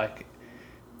in, like,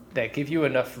 they give you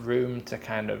enough room to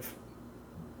kind of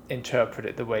interpret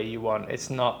it the way you want. It's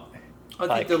not I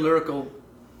think the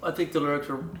lyrics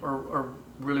are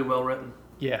really well written.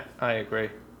 Yeah, I agree.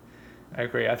 I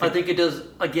think it does.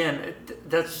 Again,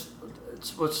 it's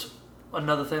what's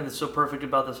another thing that's so perfect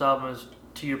about this album is,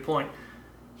 to your point,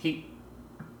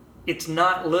 it's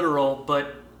not literal,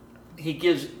 but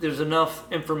there's enough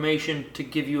information to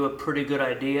give you a pretty good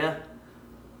idea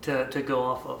to go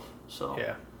off of. So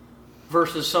yeah.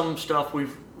 Versus some stuff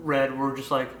we've read, we're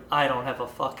just like, I don't have a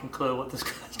fucking clue what this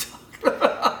guy's talking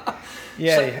about.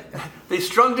 Yeah. So they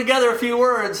strung together a few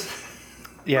words.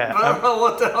 Yeah. But I don't know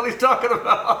what the hell he's talking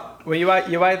about. Well, you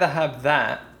either have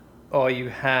that, or you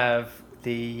have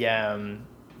the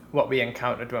what we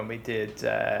encountered when we did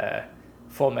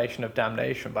Formation of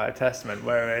Damnation by a Testament,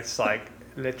 where it's like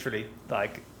literally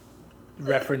like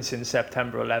referencing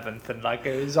September 11th, and like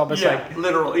it was almost like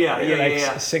literal,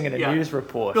 singing a news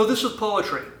report. No, this is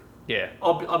poetry. Yeah,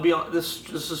 I'll be on this.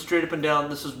 This is straight up and down.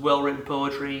 This is well written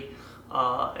poetry,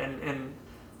 and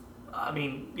I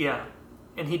mean, yeah,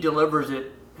 and he delivers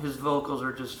it. His vocals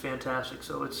are just fantastic.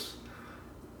 So it's,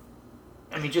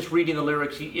 I mean, just reading the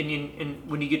lyrics, and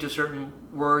when you get to certain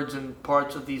words and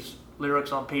parts of these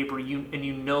lyrics on paper,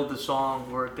 you know the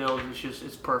song where it builds.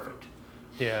 It's perfect.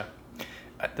 Yeah.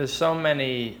 There's so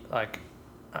many, like,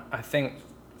 I think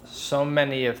so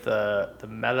many of the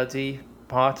melody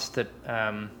parts that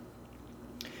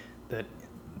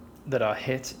that are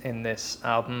hit in this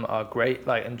album are great.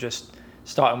 Like, and just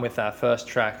starting with that first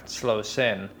track, Slow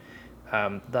Sin,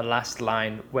 the last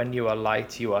line, "When you are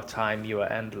light, you are time, you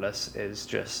are endless," is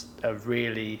just a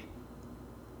really,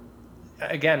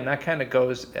 again, that kind of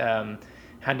goes hand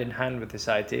in hand with this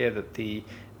idea that the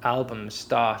album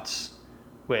starts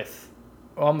with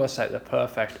almost like the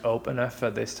perfect opener for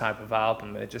this type of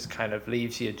album. It just kind of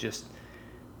leaves you just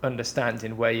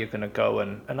understanding where you're going to go,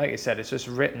 and like you said, it's just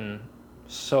written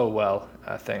so well,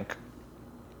 I think.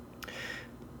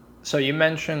 So you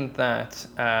mentioned that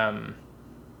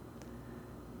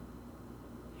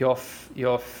your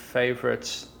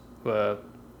favorites were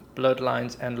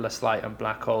Bloodlines, Endless Light, and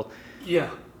Black Hole. Yeah.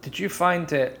 Did you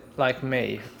find it, like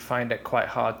me, find it quite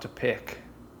hard to pick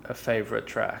a favorite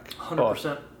track?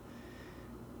 100%.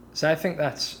 So I think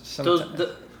that's something.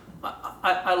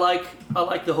 I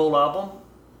like the whole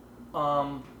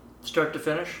album, start to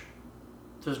finish.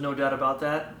 There's no doubt about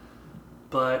that.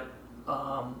 But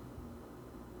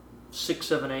 6,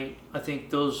 7, 8, I think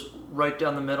those right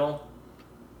down the middle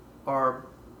are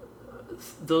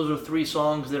 3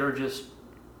 songs that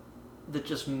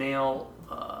just nail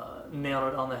it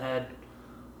on the head.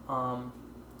 I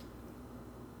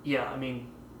mean,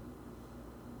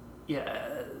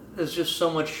 there's just so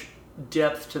much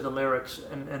depth to the lyrics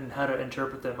and how to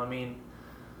interpret them. I mean,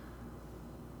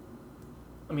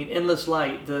 Endless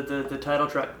Light, the title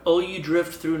track. Oh, you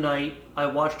drift through night, I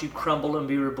watched you crumble and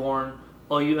be reborn.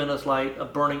 Oh, you endless light, a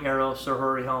burning arrow, so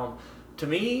hurry home. To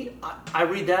me, I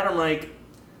read that, I'm like,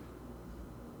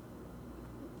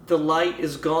 the light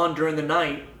is gone during the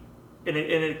night, and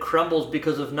it crumbles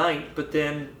because of night. But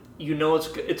then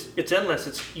it's endless.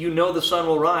 The sun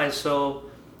will rise, so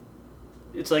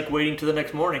it's like waiting to the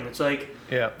next morning. It's like,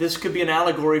 this could be an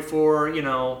allegory for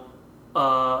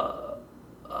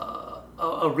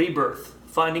a rebirth,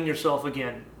 finding yourself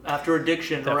again after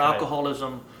addiction. Definitely. Or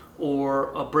alcoholism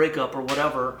or a breakup or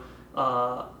whatever.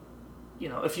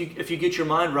 If you get your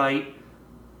mind right,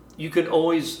 you can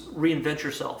always reinvent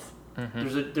yourself.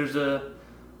 Mm-hmm. There's a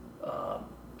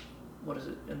what is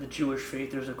it in the Jewish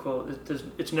faith? There's a quote.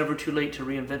 It's never too late to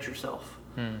reinvent yourself.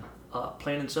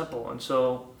 Plain and simple. And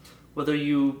so whether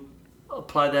you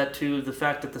apply that to the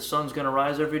fact that the sun's going to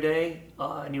rise every day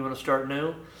and you want to start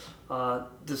new,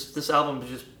 this album is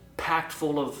just packed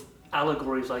full of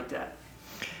allegories like that.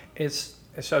 It's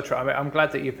so true. I mean, I'm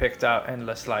glad that you picked out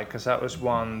Endless Light, because that was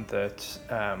one that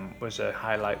was a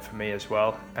highlight for me as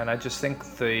well. And I just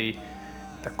think the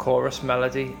chorus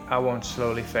melody, I won't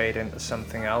slowly fade into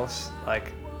something else.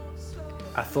 Like,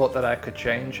 I thought that I could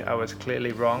change. I was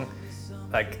clearly wrong.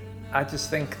 Like, I just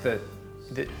think that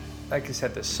like you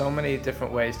said, there's so many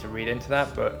different ways to read into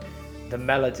that, but the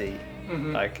melody,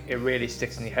 like, it really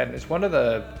sticks in your head. And it's one of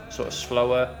the sort of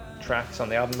slower tracks on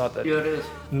the album. Not that it is.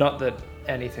 Not that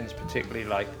anything's particularly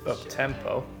like up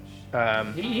tempo.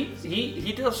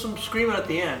 He does some screaming at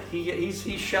the end.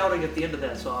 He's shouting at the end of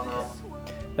that song.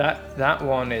 That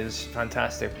one is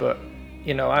fantastic. But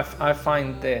I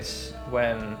find this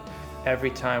when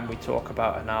every time we talk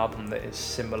about an album that is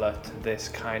similar to this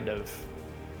kind of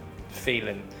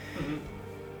feeling,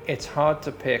 it's hard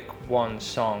to pick one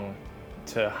song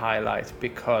to highlight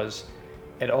because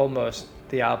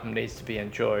the album needs to be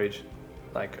enjoyed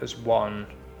like as one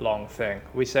long thing.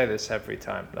 We say this every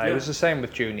time. Like, it was the same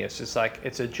with Junius. It's like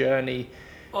it's a journey.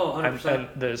 Oh, 100%. And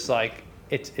there's like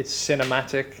it's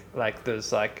cinematic. Like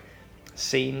there's like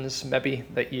scenes maybe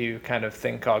that you kind of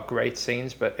think are great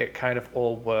scenes, but it kind of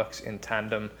all works in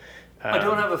tandem. I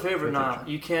don't have a favorite now.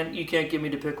 You can't get me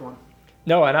to pick one.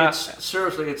 No, and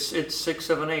seriously, it's 6,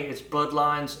 7, 8. It's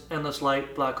Bloodlines, Endless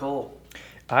Light, Black Hole.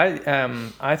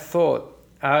 I thought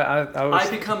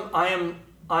I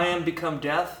am Become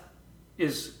Death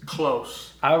is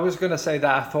close. I was gonna say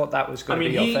that I thought that was gonna be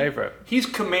your favorite. He's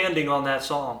commanding on that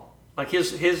song. Like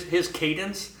his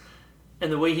cadence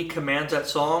and the way he commands that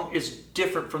song is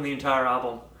different from the entire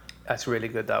album. That's really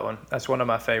good, that one. That's one of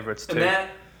my favorites too. And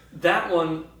that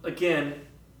one, again,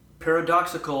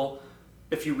 paradoxical.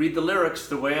 If you read the lyrics,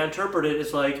 the way I interpret it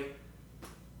is like,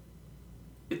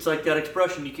 it's like that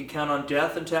expression, you can count on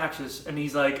death and taxes. And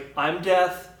he's like, I'm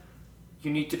death.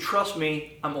 You need to trust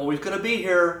me. I'm always going to be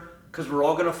here because we're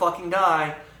all going to fucking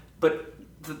die. But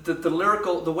the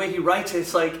lyrical, the way he writes it,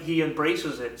 it's like he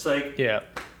embraces it. It's like,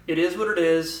 it is what it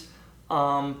is.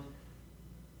 And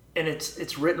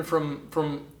it's written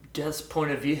from Death's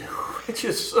point of view, which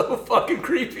is so fucking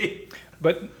creepy.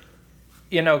 But,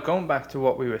 you know, going back to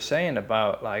what we were saying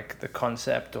about like the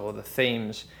concept or the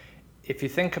themes, if you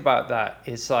think about that,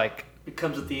 it's like it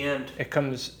comes at the end.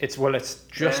 It's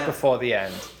just before the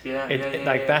end.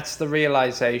 That's the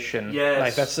realization. Yes.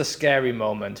 Like that's the scary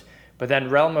moment. But then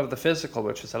Realm of the Physical,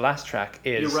 which is the last track,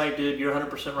 is... You're right, dude. You're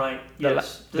 100% right.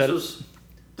 Yes.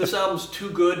 This album's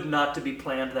too good not to be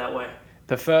planned that way.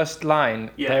 The first line,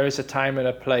 there is a time and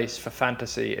a place for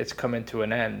fantasy, it's coming to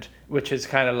an end, which is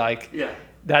kind of like... Yeah.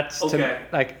 That's okay.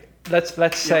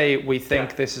 Let's say we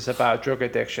think this is about drug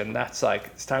addiction. That's like,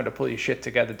 it's time to pull your shit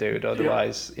together, dude.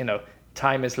 Otherwise, you know,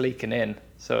 time is leaking in.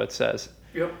 So it says.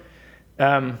 Yep.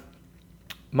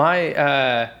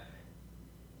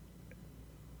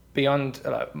 Beyond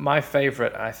my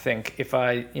favorite, I think, if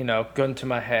I, gun to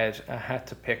my head, I had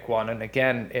to pick one. And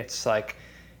again, it's like,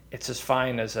 it's as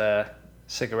fine as a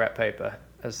cigarette paper,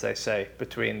 as they say,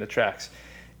 between the tracks.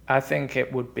 I think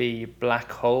it would be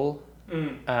Black Hole.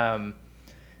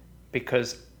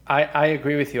 Because I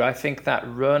agree with you. I think that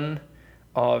run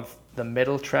of the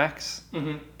middle tracks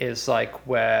is like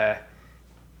where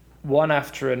one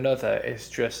after another is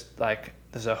just like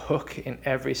there's a hook in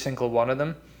every single one of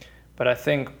them. But I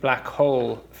think Black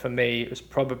Hole for me was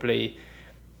probably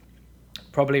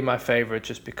my favorite,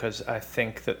 just because I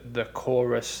think that the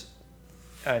chorus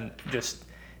and just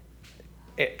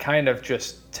it kind of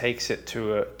just takes it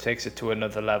to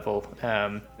another level.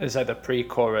 There's like the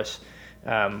pre-chorus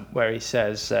where he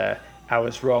says, I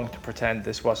was wrong to pretend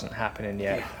this wasn't happening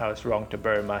yet. I was wrong to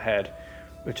bury my head,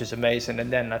 which is amazing.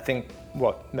 And then I think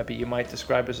what maybe you might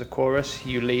describe as a chorus,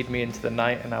 you lead me into the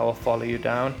night and I will follow you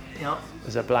down. Yeah.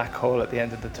 There's a black hole at the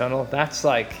end of the tunnel. That's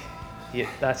like,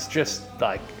 that's just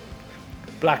like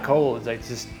Black Hole.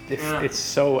 It's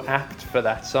so apt for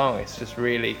that song. It's just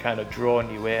really kind of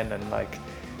drawing you in, and like,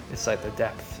 it's like the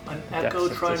depth. An echo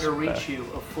trying to reach you,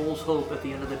 a fool's hope at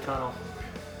the end of the tunnel.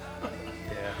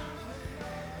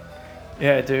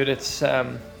 Yeah, dude, it's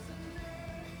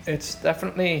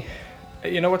definitely,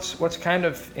 what's kind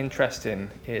of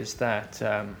interesting is that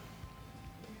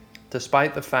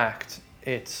despite the fact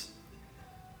it's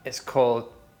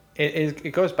called,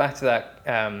 it goes back to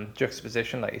that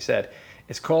juxtaposition, like you said,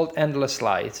 it's called Endless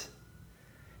Light,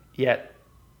 yet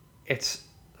it's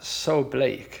so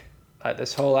bleak. Like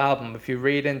this whole album, if you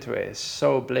read into it, is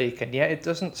so bleak, and yet it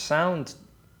doesn't sound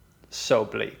so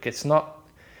bleak.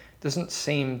 Doesn't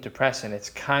seem depressing. It's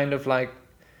kind of like,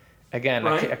 again,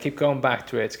 right. I keep going back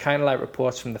to it. It's kind of like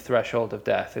Reports from the Threshold of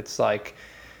Death. It's like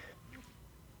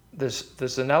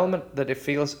there's an element that it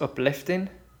feels uplifting,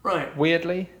 right?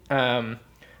 Weirdly,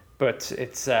 but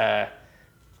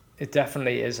it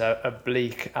definitely is a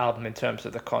bleak album in terms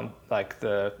of the context,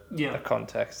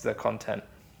 the content.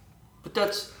 But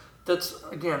that's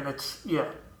again,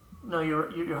 no,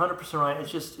 you're 100%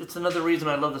 right. It's another reason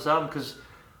I love this album, because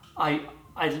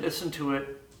I listened to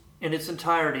it in its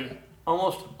entirety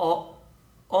almost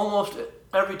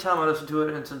every time I listen to it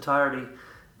in its entirety,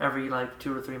 every like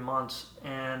 2 or 3 months,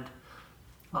 and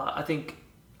I think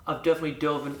I've definitely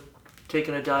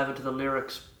taken a dive into the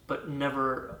lyrics, but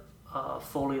never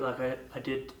fully like I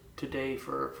did today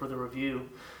for the review.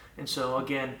 And so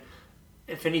again,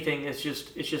 if anything, it's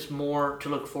just more to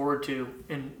look forward to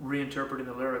in reinterpreting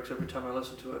the lyrics every time I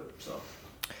listen to it. So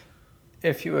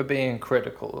if you were being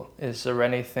critical, is there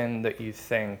anything that you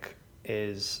think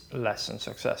is less than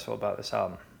successful about this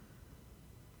album?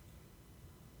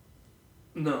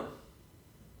 No.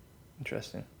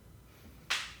 Interesting.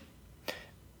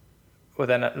 Well,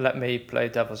 then let me play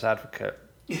devil's advocate.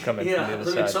 Coming Yeah, from the I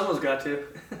other mean, side. someone's got to.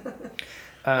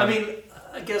 I mean,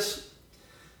 I guess.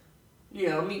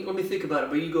 Yeah, let me think about it.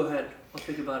 But you go ahead. I'll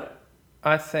think about it.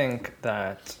 I think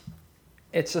that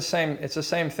it's the same. It's the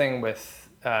same thing with.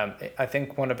 I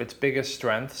think one of its biggest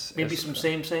strengths. Maybe is, some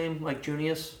same like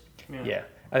Junius. Yeah,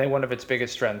 I think one of its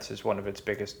biggest strengths is one of its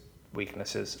biggest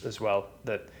weaknesses as well.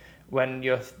 That when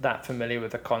you're that familiar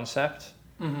with the concept,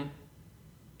 Mm-hmm.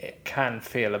 it can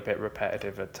feel a bit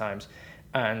repetitive at times,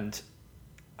 and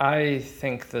I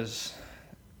think there's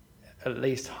at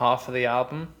least half of the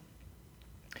album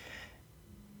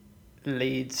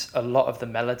leads a lot of the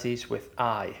melodies with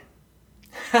I.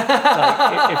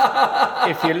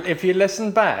 Like if you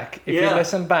listen back, Yeah. you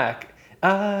listen back,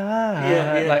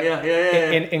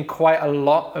 in quite a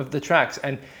lot of the tracks,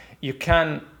 and you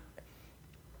can.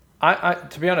 I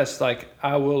to be honest, like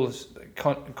I will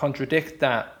contradict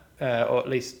that, or at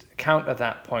least counter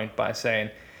that point by saying,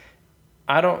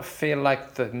 I don't feel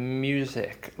like the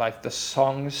music, like the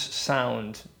songs,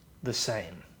 sound the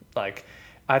same. Like,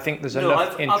 I think there's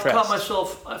enough interest.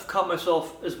 I've caught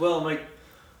myself as well. I'm like,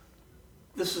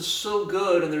 this is so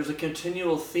good, and there's a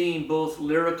continual theme, both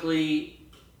lyrically,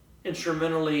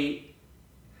 instrumentally.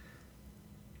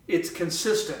 It's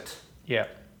consistent. Yeah.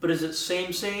 But is it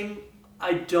same?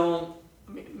 I don't.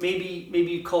 Maybe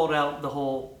you called out the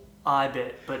whole I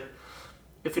bit, but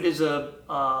if it is a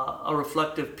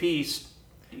reflective piece,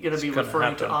 you're gonna be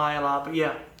referring to I a lot. But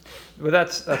yeah. Well,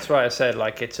 that's why I said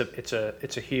like it's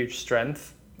a huge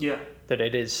strength. Yeah. That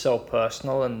it is so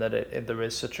personal and that there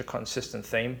is such a consistent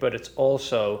theme, but it's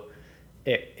also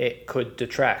it could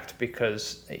detract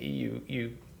because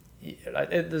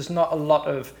there's not a lot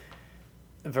of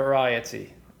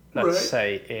variety, let's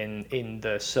say, in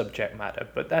the subject matter,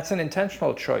 but that's an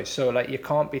intentional choice. So like you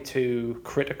can't be too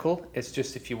critical. It's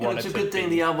just if you want it to be. It's a good thing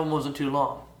the album wasn't too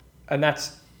long. And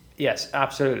that's yes,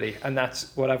 absolutely, and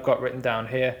that's what I've got written down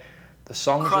here. The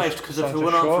songs. Christ, because if it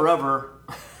went on forever,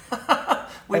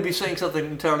 we'd be saying something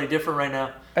entirely different right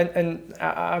now. And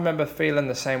I remember feeling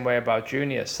the same way about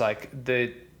Junius. Like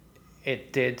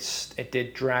it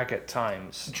did drag at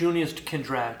times. Junius can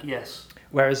drag, yes.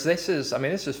 Whereas this is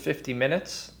 50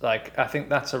 minutes. Like I think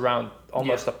that's around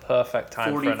almost a perfect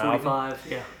time 40, for an 45, album.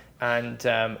 Yeah. And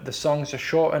the songs are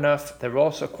short enough. They're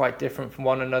also quite different from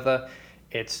one another.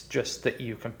 It's just that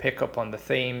you can pick up on the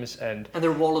themes and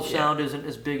their wall of sound isn't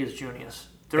as big as Junius.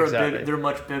 They're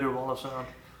much bigger wall of sound.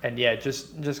 And yeah,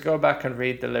 just go back and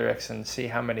read the lyrics and see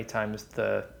how many times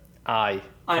the I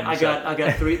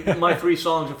got three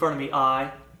songs in front of me.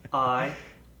 I.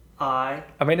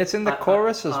 I mean, it's in the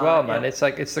chorus as well, man. Yeah.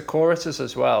 It's the choruses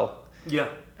as well. Yeah.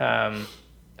 I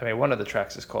mean, one of the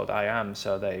tracks is called I Am,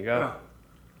 so there you go.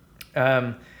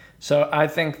 Yeah. So I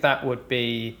think that would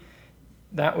be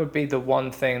the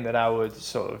one thing that I would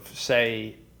sort of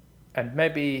say, and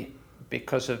maybe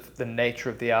because of the nature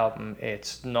of the album,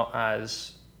 it's not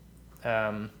as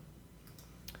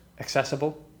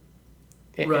accessible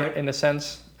in a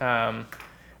sense.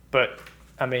 But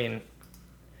I mean,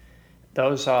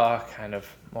 those are kind of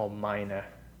more minor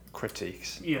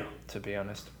critiques. Yeah. To be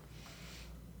honest.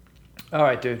 All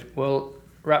right, dude. We'll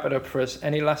wrap it up for us.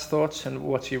 Any last thoughts, and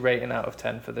what's your rating out of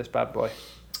 10 for this bad boy?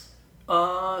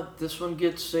 This one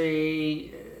gets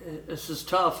this is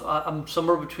tough. I'm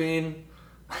somewhere between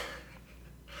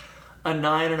a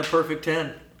 9 and a perfect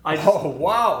 10. Oh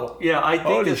wow! Yeah, I think.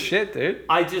 Holy shit, dude!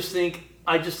 I just think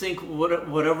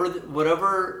whatever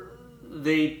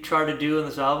they try to do in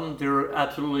this album, they're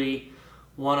absolutely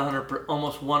 100,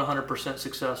 almost 100%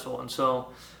 successful. And so,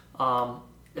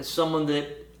 as someone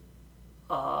that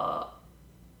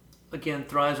again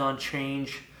thrives on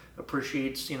change,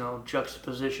 appreciates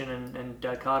juxtaposition and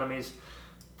dichotomies,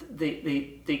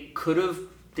 they could have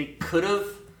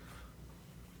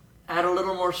add a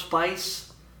little more spice.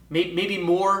 Maybe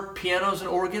more pianos and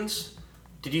organs.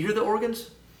 Did you hear the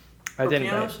organs? I didn't,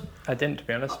 to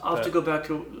be honest. I'll have to go back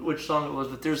to which song it was,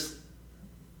 but there's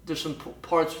some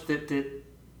parts that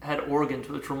had organs,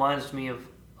 which reminds me of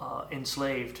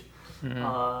Enslaved.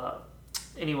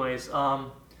 Mm-hmm. Anyways,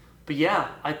 but yeah,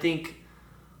 I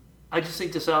just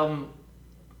think this album,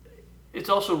 it's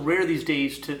also rare these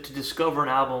days to discover an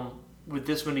album with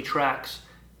this many tracks,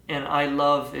 and I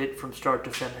love it from start to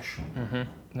finish. Mm-hmm.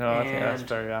 No, I think that's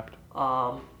very apt.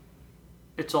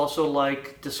 It's also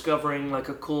like discovering like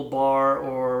a cool bar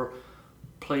or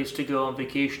place to go on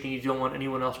vacation and you don't want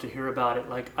anyone else to hear about it.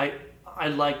 Like I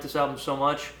like this album so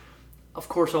much. of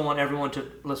course, I want everyone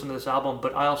to listen to this album,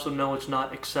 but I also know it's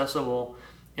not accessible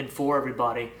and for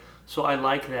everybody. So I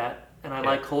like that, and I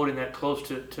like holding that close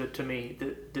to me.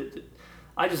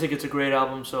 I just think it's a great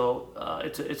album, so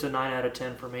it's a 9 out of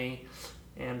 10 for me.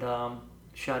 And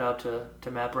shout out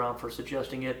to Matt Brown for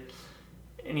suggesting it.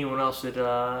 Anyone else that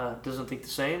doesn't think the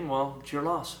same, well, it's your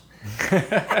loss.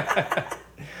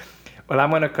 Well, I'm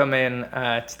going to come in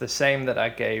to the same that I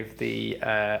gave the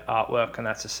artwork, and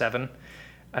that's a 7.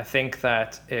 I think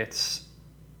that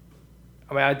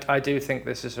I do think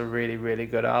this is a really, really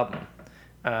good album.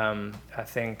 I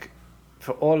think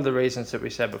for all of the reasons that we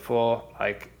said before,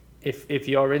 like if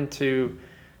you're into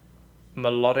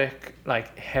melodic,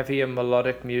 like heavier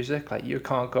melodic music, like you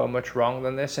can't go much wrong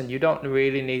than this, and you don't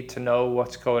really need to know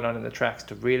what's going on in the tracks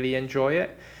to really enjoy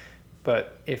it.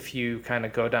 But if you kind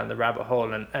of go down the rabbit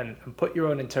hole and put your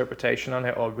own interpretation on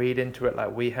it or read into it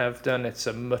like we have done, it's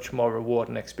a much more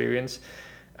rewarding experience.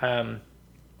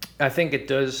 I think it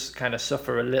does kind of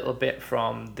suffer a little bit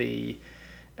from the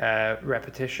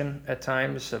repetition at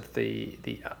times of the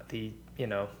you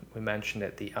know, we mentioned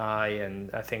it, the eye, and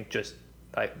I think just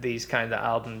like these kind of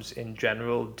albums in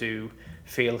general do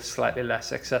feel slightly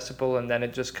less accessible, and then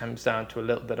it just comes down to a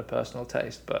little bit of personal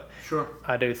taste. But sure,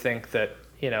 I do think that,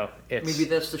 you know, it's maybe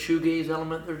that's the shoegaze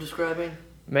element they're describing.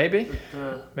 Maybe.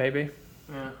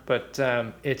 Yeah. But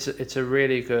it's a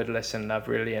really good listen. I've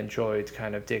really enjoyed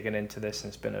kind of digging into this, and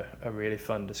it's been a really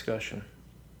fun discussion.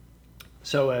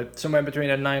 So somewhere between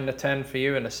a 9 and a 10 for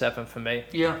you and a 7 for me.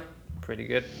 Yeah. Pretty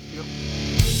good. Yep.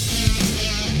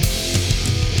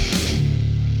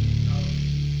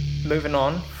 Moving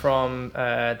on from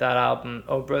that album,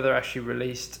 Oh Brother actually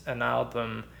released an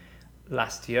album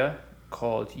last year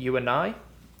called You and I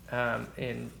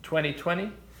in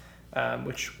 2020,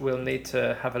 which we'll need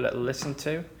to have a little listen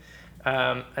to.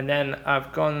 And then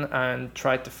I've gone and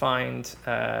tried to find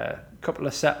a couple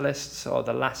of set lists, or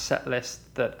the last set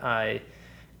list that I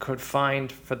could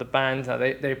find for the band. Now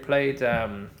they played,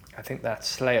 I think that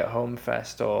Slay at Home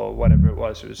Fest or whatever it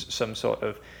was. It was some sort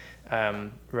of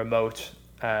remote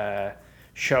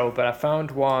show, but I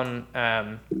found one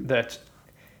that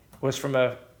was from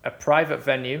a private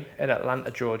venue in Atlanta,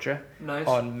 Georgia. Nice.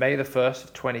 On May the 1st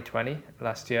of 2020,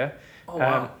 last year. Oh,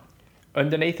 wow.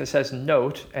 Underneath it says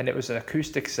Note, and it was an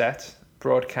acoustic set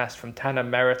broadcast from Tanner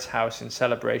Merritt's house in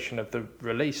celebration of the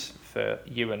release for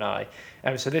You and I.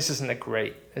 So this isn't a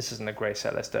great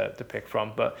set list to pick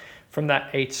from, but from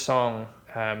that 8-song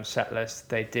set list,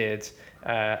 they did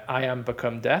I Am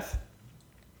Become Death.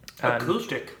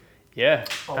 Acoustic. Yeah.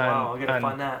 Oh, wow, I gotta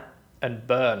find that. And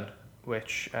Burn,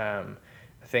 which I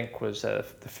think was the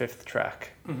 5th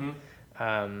track.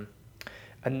 Mm-hmm.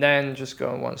 And then just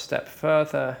going one step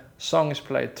further, songs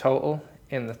played total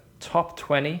in the top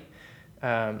 20.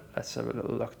 Let's have a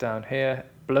little look down here.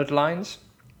 Bloodlines,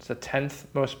 it's the 10th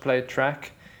most played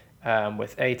track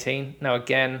with 18. Now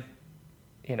again,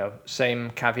 you know, same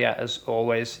caveat as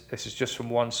always, this is just from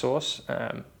one source,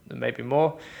 there may be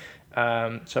more.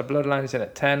 So Bloodlines in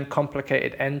at 10,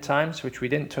 Complicated End Times, which we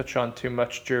didn't touch on too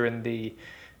much during the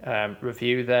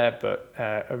review there, but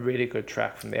a really good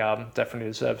track from the album, definitely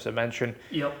deserves a mention.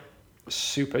 Yep.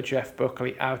 Super Jeff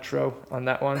Buckley outro on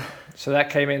that one. So that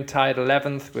came in tied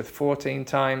 11th with 14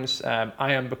 times.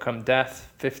 I Am Become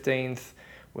Death, 15th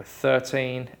with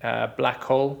 13. Black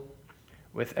Hole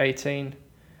with 18.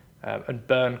 And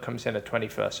Burn comes in at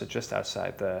 21st, so just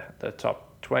outside the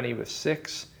top 20 with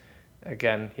 6.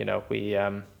 Again, you know, we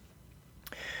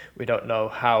don't know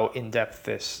how in-depth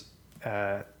this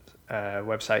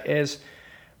website is,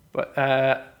 but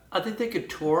I think they could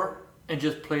tour and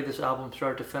just play this album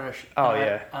start to finish.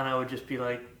 And I would just be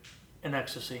like in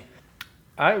ecstasy.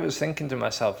 I was thinking to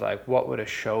myself, like, what would a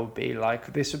show be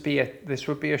like? This would be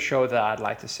a show that I'd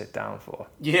like to sit down for.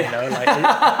 Yeah. You know,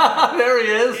 like, there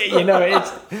he is. You know, it's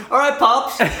all right,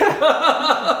 pops.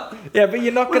 Yeah, but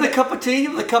you're not with gonna a cup of tea,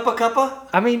 with a cuppa.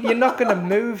 I mean, you're not gonna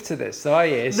move to this, are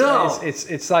you? No.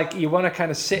 It's like you want to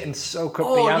kind of sit and soak up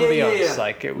the ambience. ambience.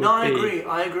 Like it would. No, I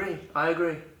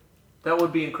agree. That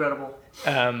would be incredible.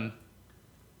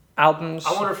 Albums.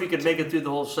 I wonder if you could make it through the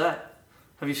whole set.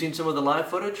 Have you seen some of the live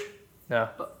footage? No.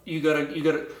 You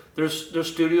gotta. There's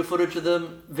studio footage of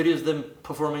them, videos of them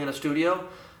performing in a studio,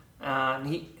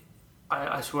 and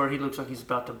I swear he looks like he's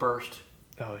about to burst.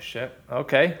 Oh shit.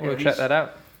 Okay, we'll check that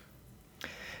out.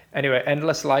 Anyway,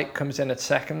 Endless Light comes in at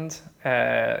second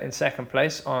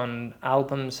place on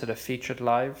albums that are featured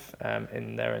live not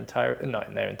in their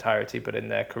entirety, but in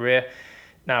their career.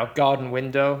 Now, Garden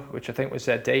Window, which I think was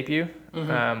their debut,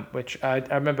 which I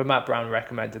remember Matt Brown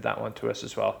recommended that one to us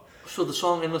as well. So the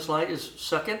song Endless Light is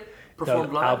second,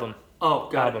 performed live? Oh,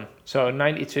 got album. So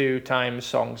 92 times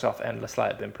songs off Endless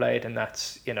Light have been played, and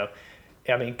that's, I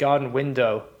mean, Garden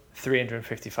Window,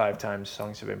 355 times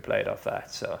songs have been played off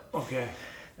that. So it. Okay.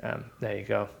 there you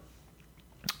go.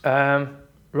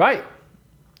 Right.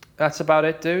 That's about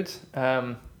it, dude.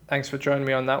 Thanks for joining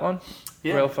me on that one.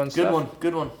 Yeah, Real fun stuff.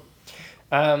 Good one.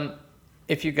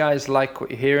 If you guys like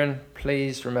what you're hearing,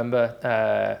 please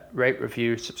remember, rate,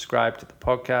 review, subscribe to the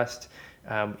podcast.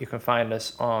 You can find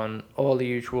us on all the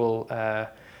usual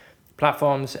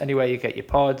platforms, anywhere you get your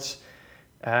pods.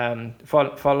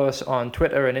 Follow us on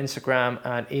Twitter and Instagram,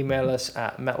 and email us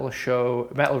at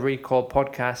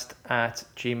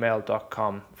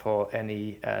metalrecallpodcast@gmail.com for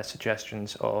any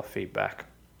suggestions or feedback.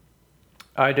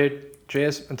 All right, dude.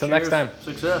 Cheers. Until next time.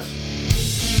 Success.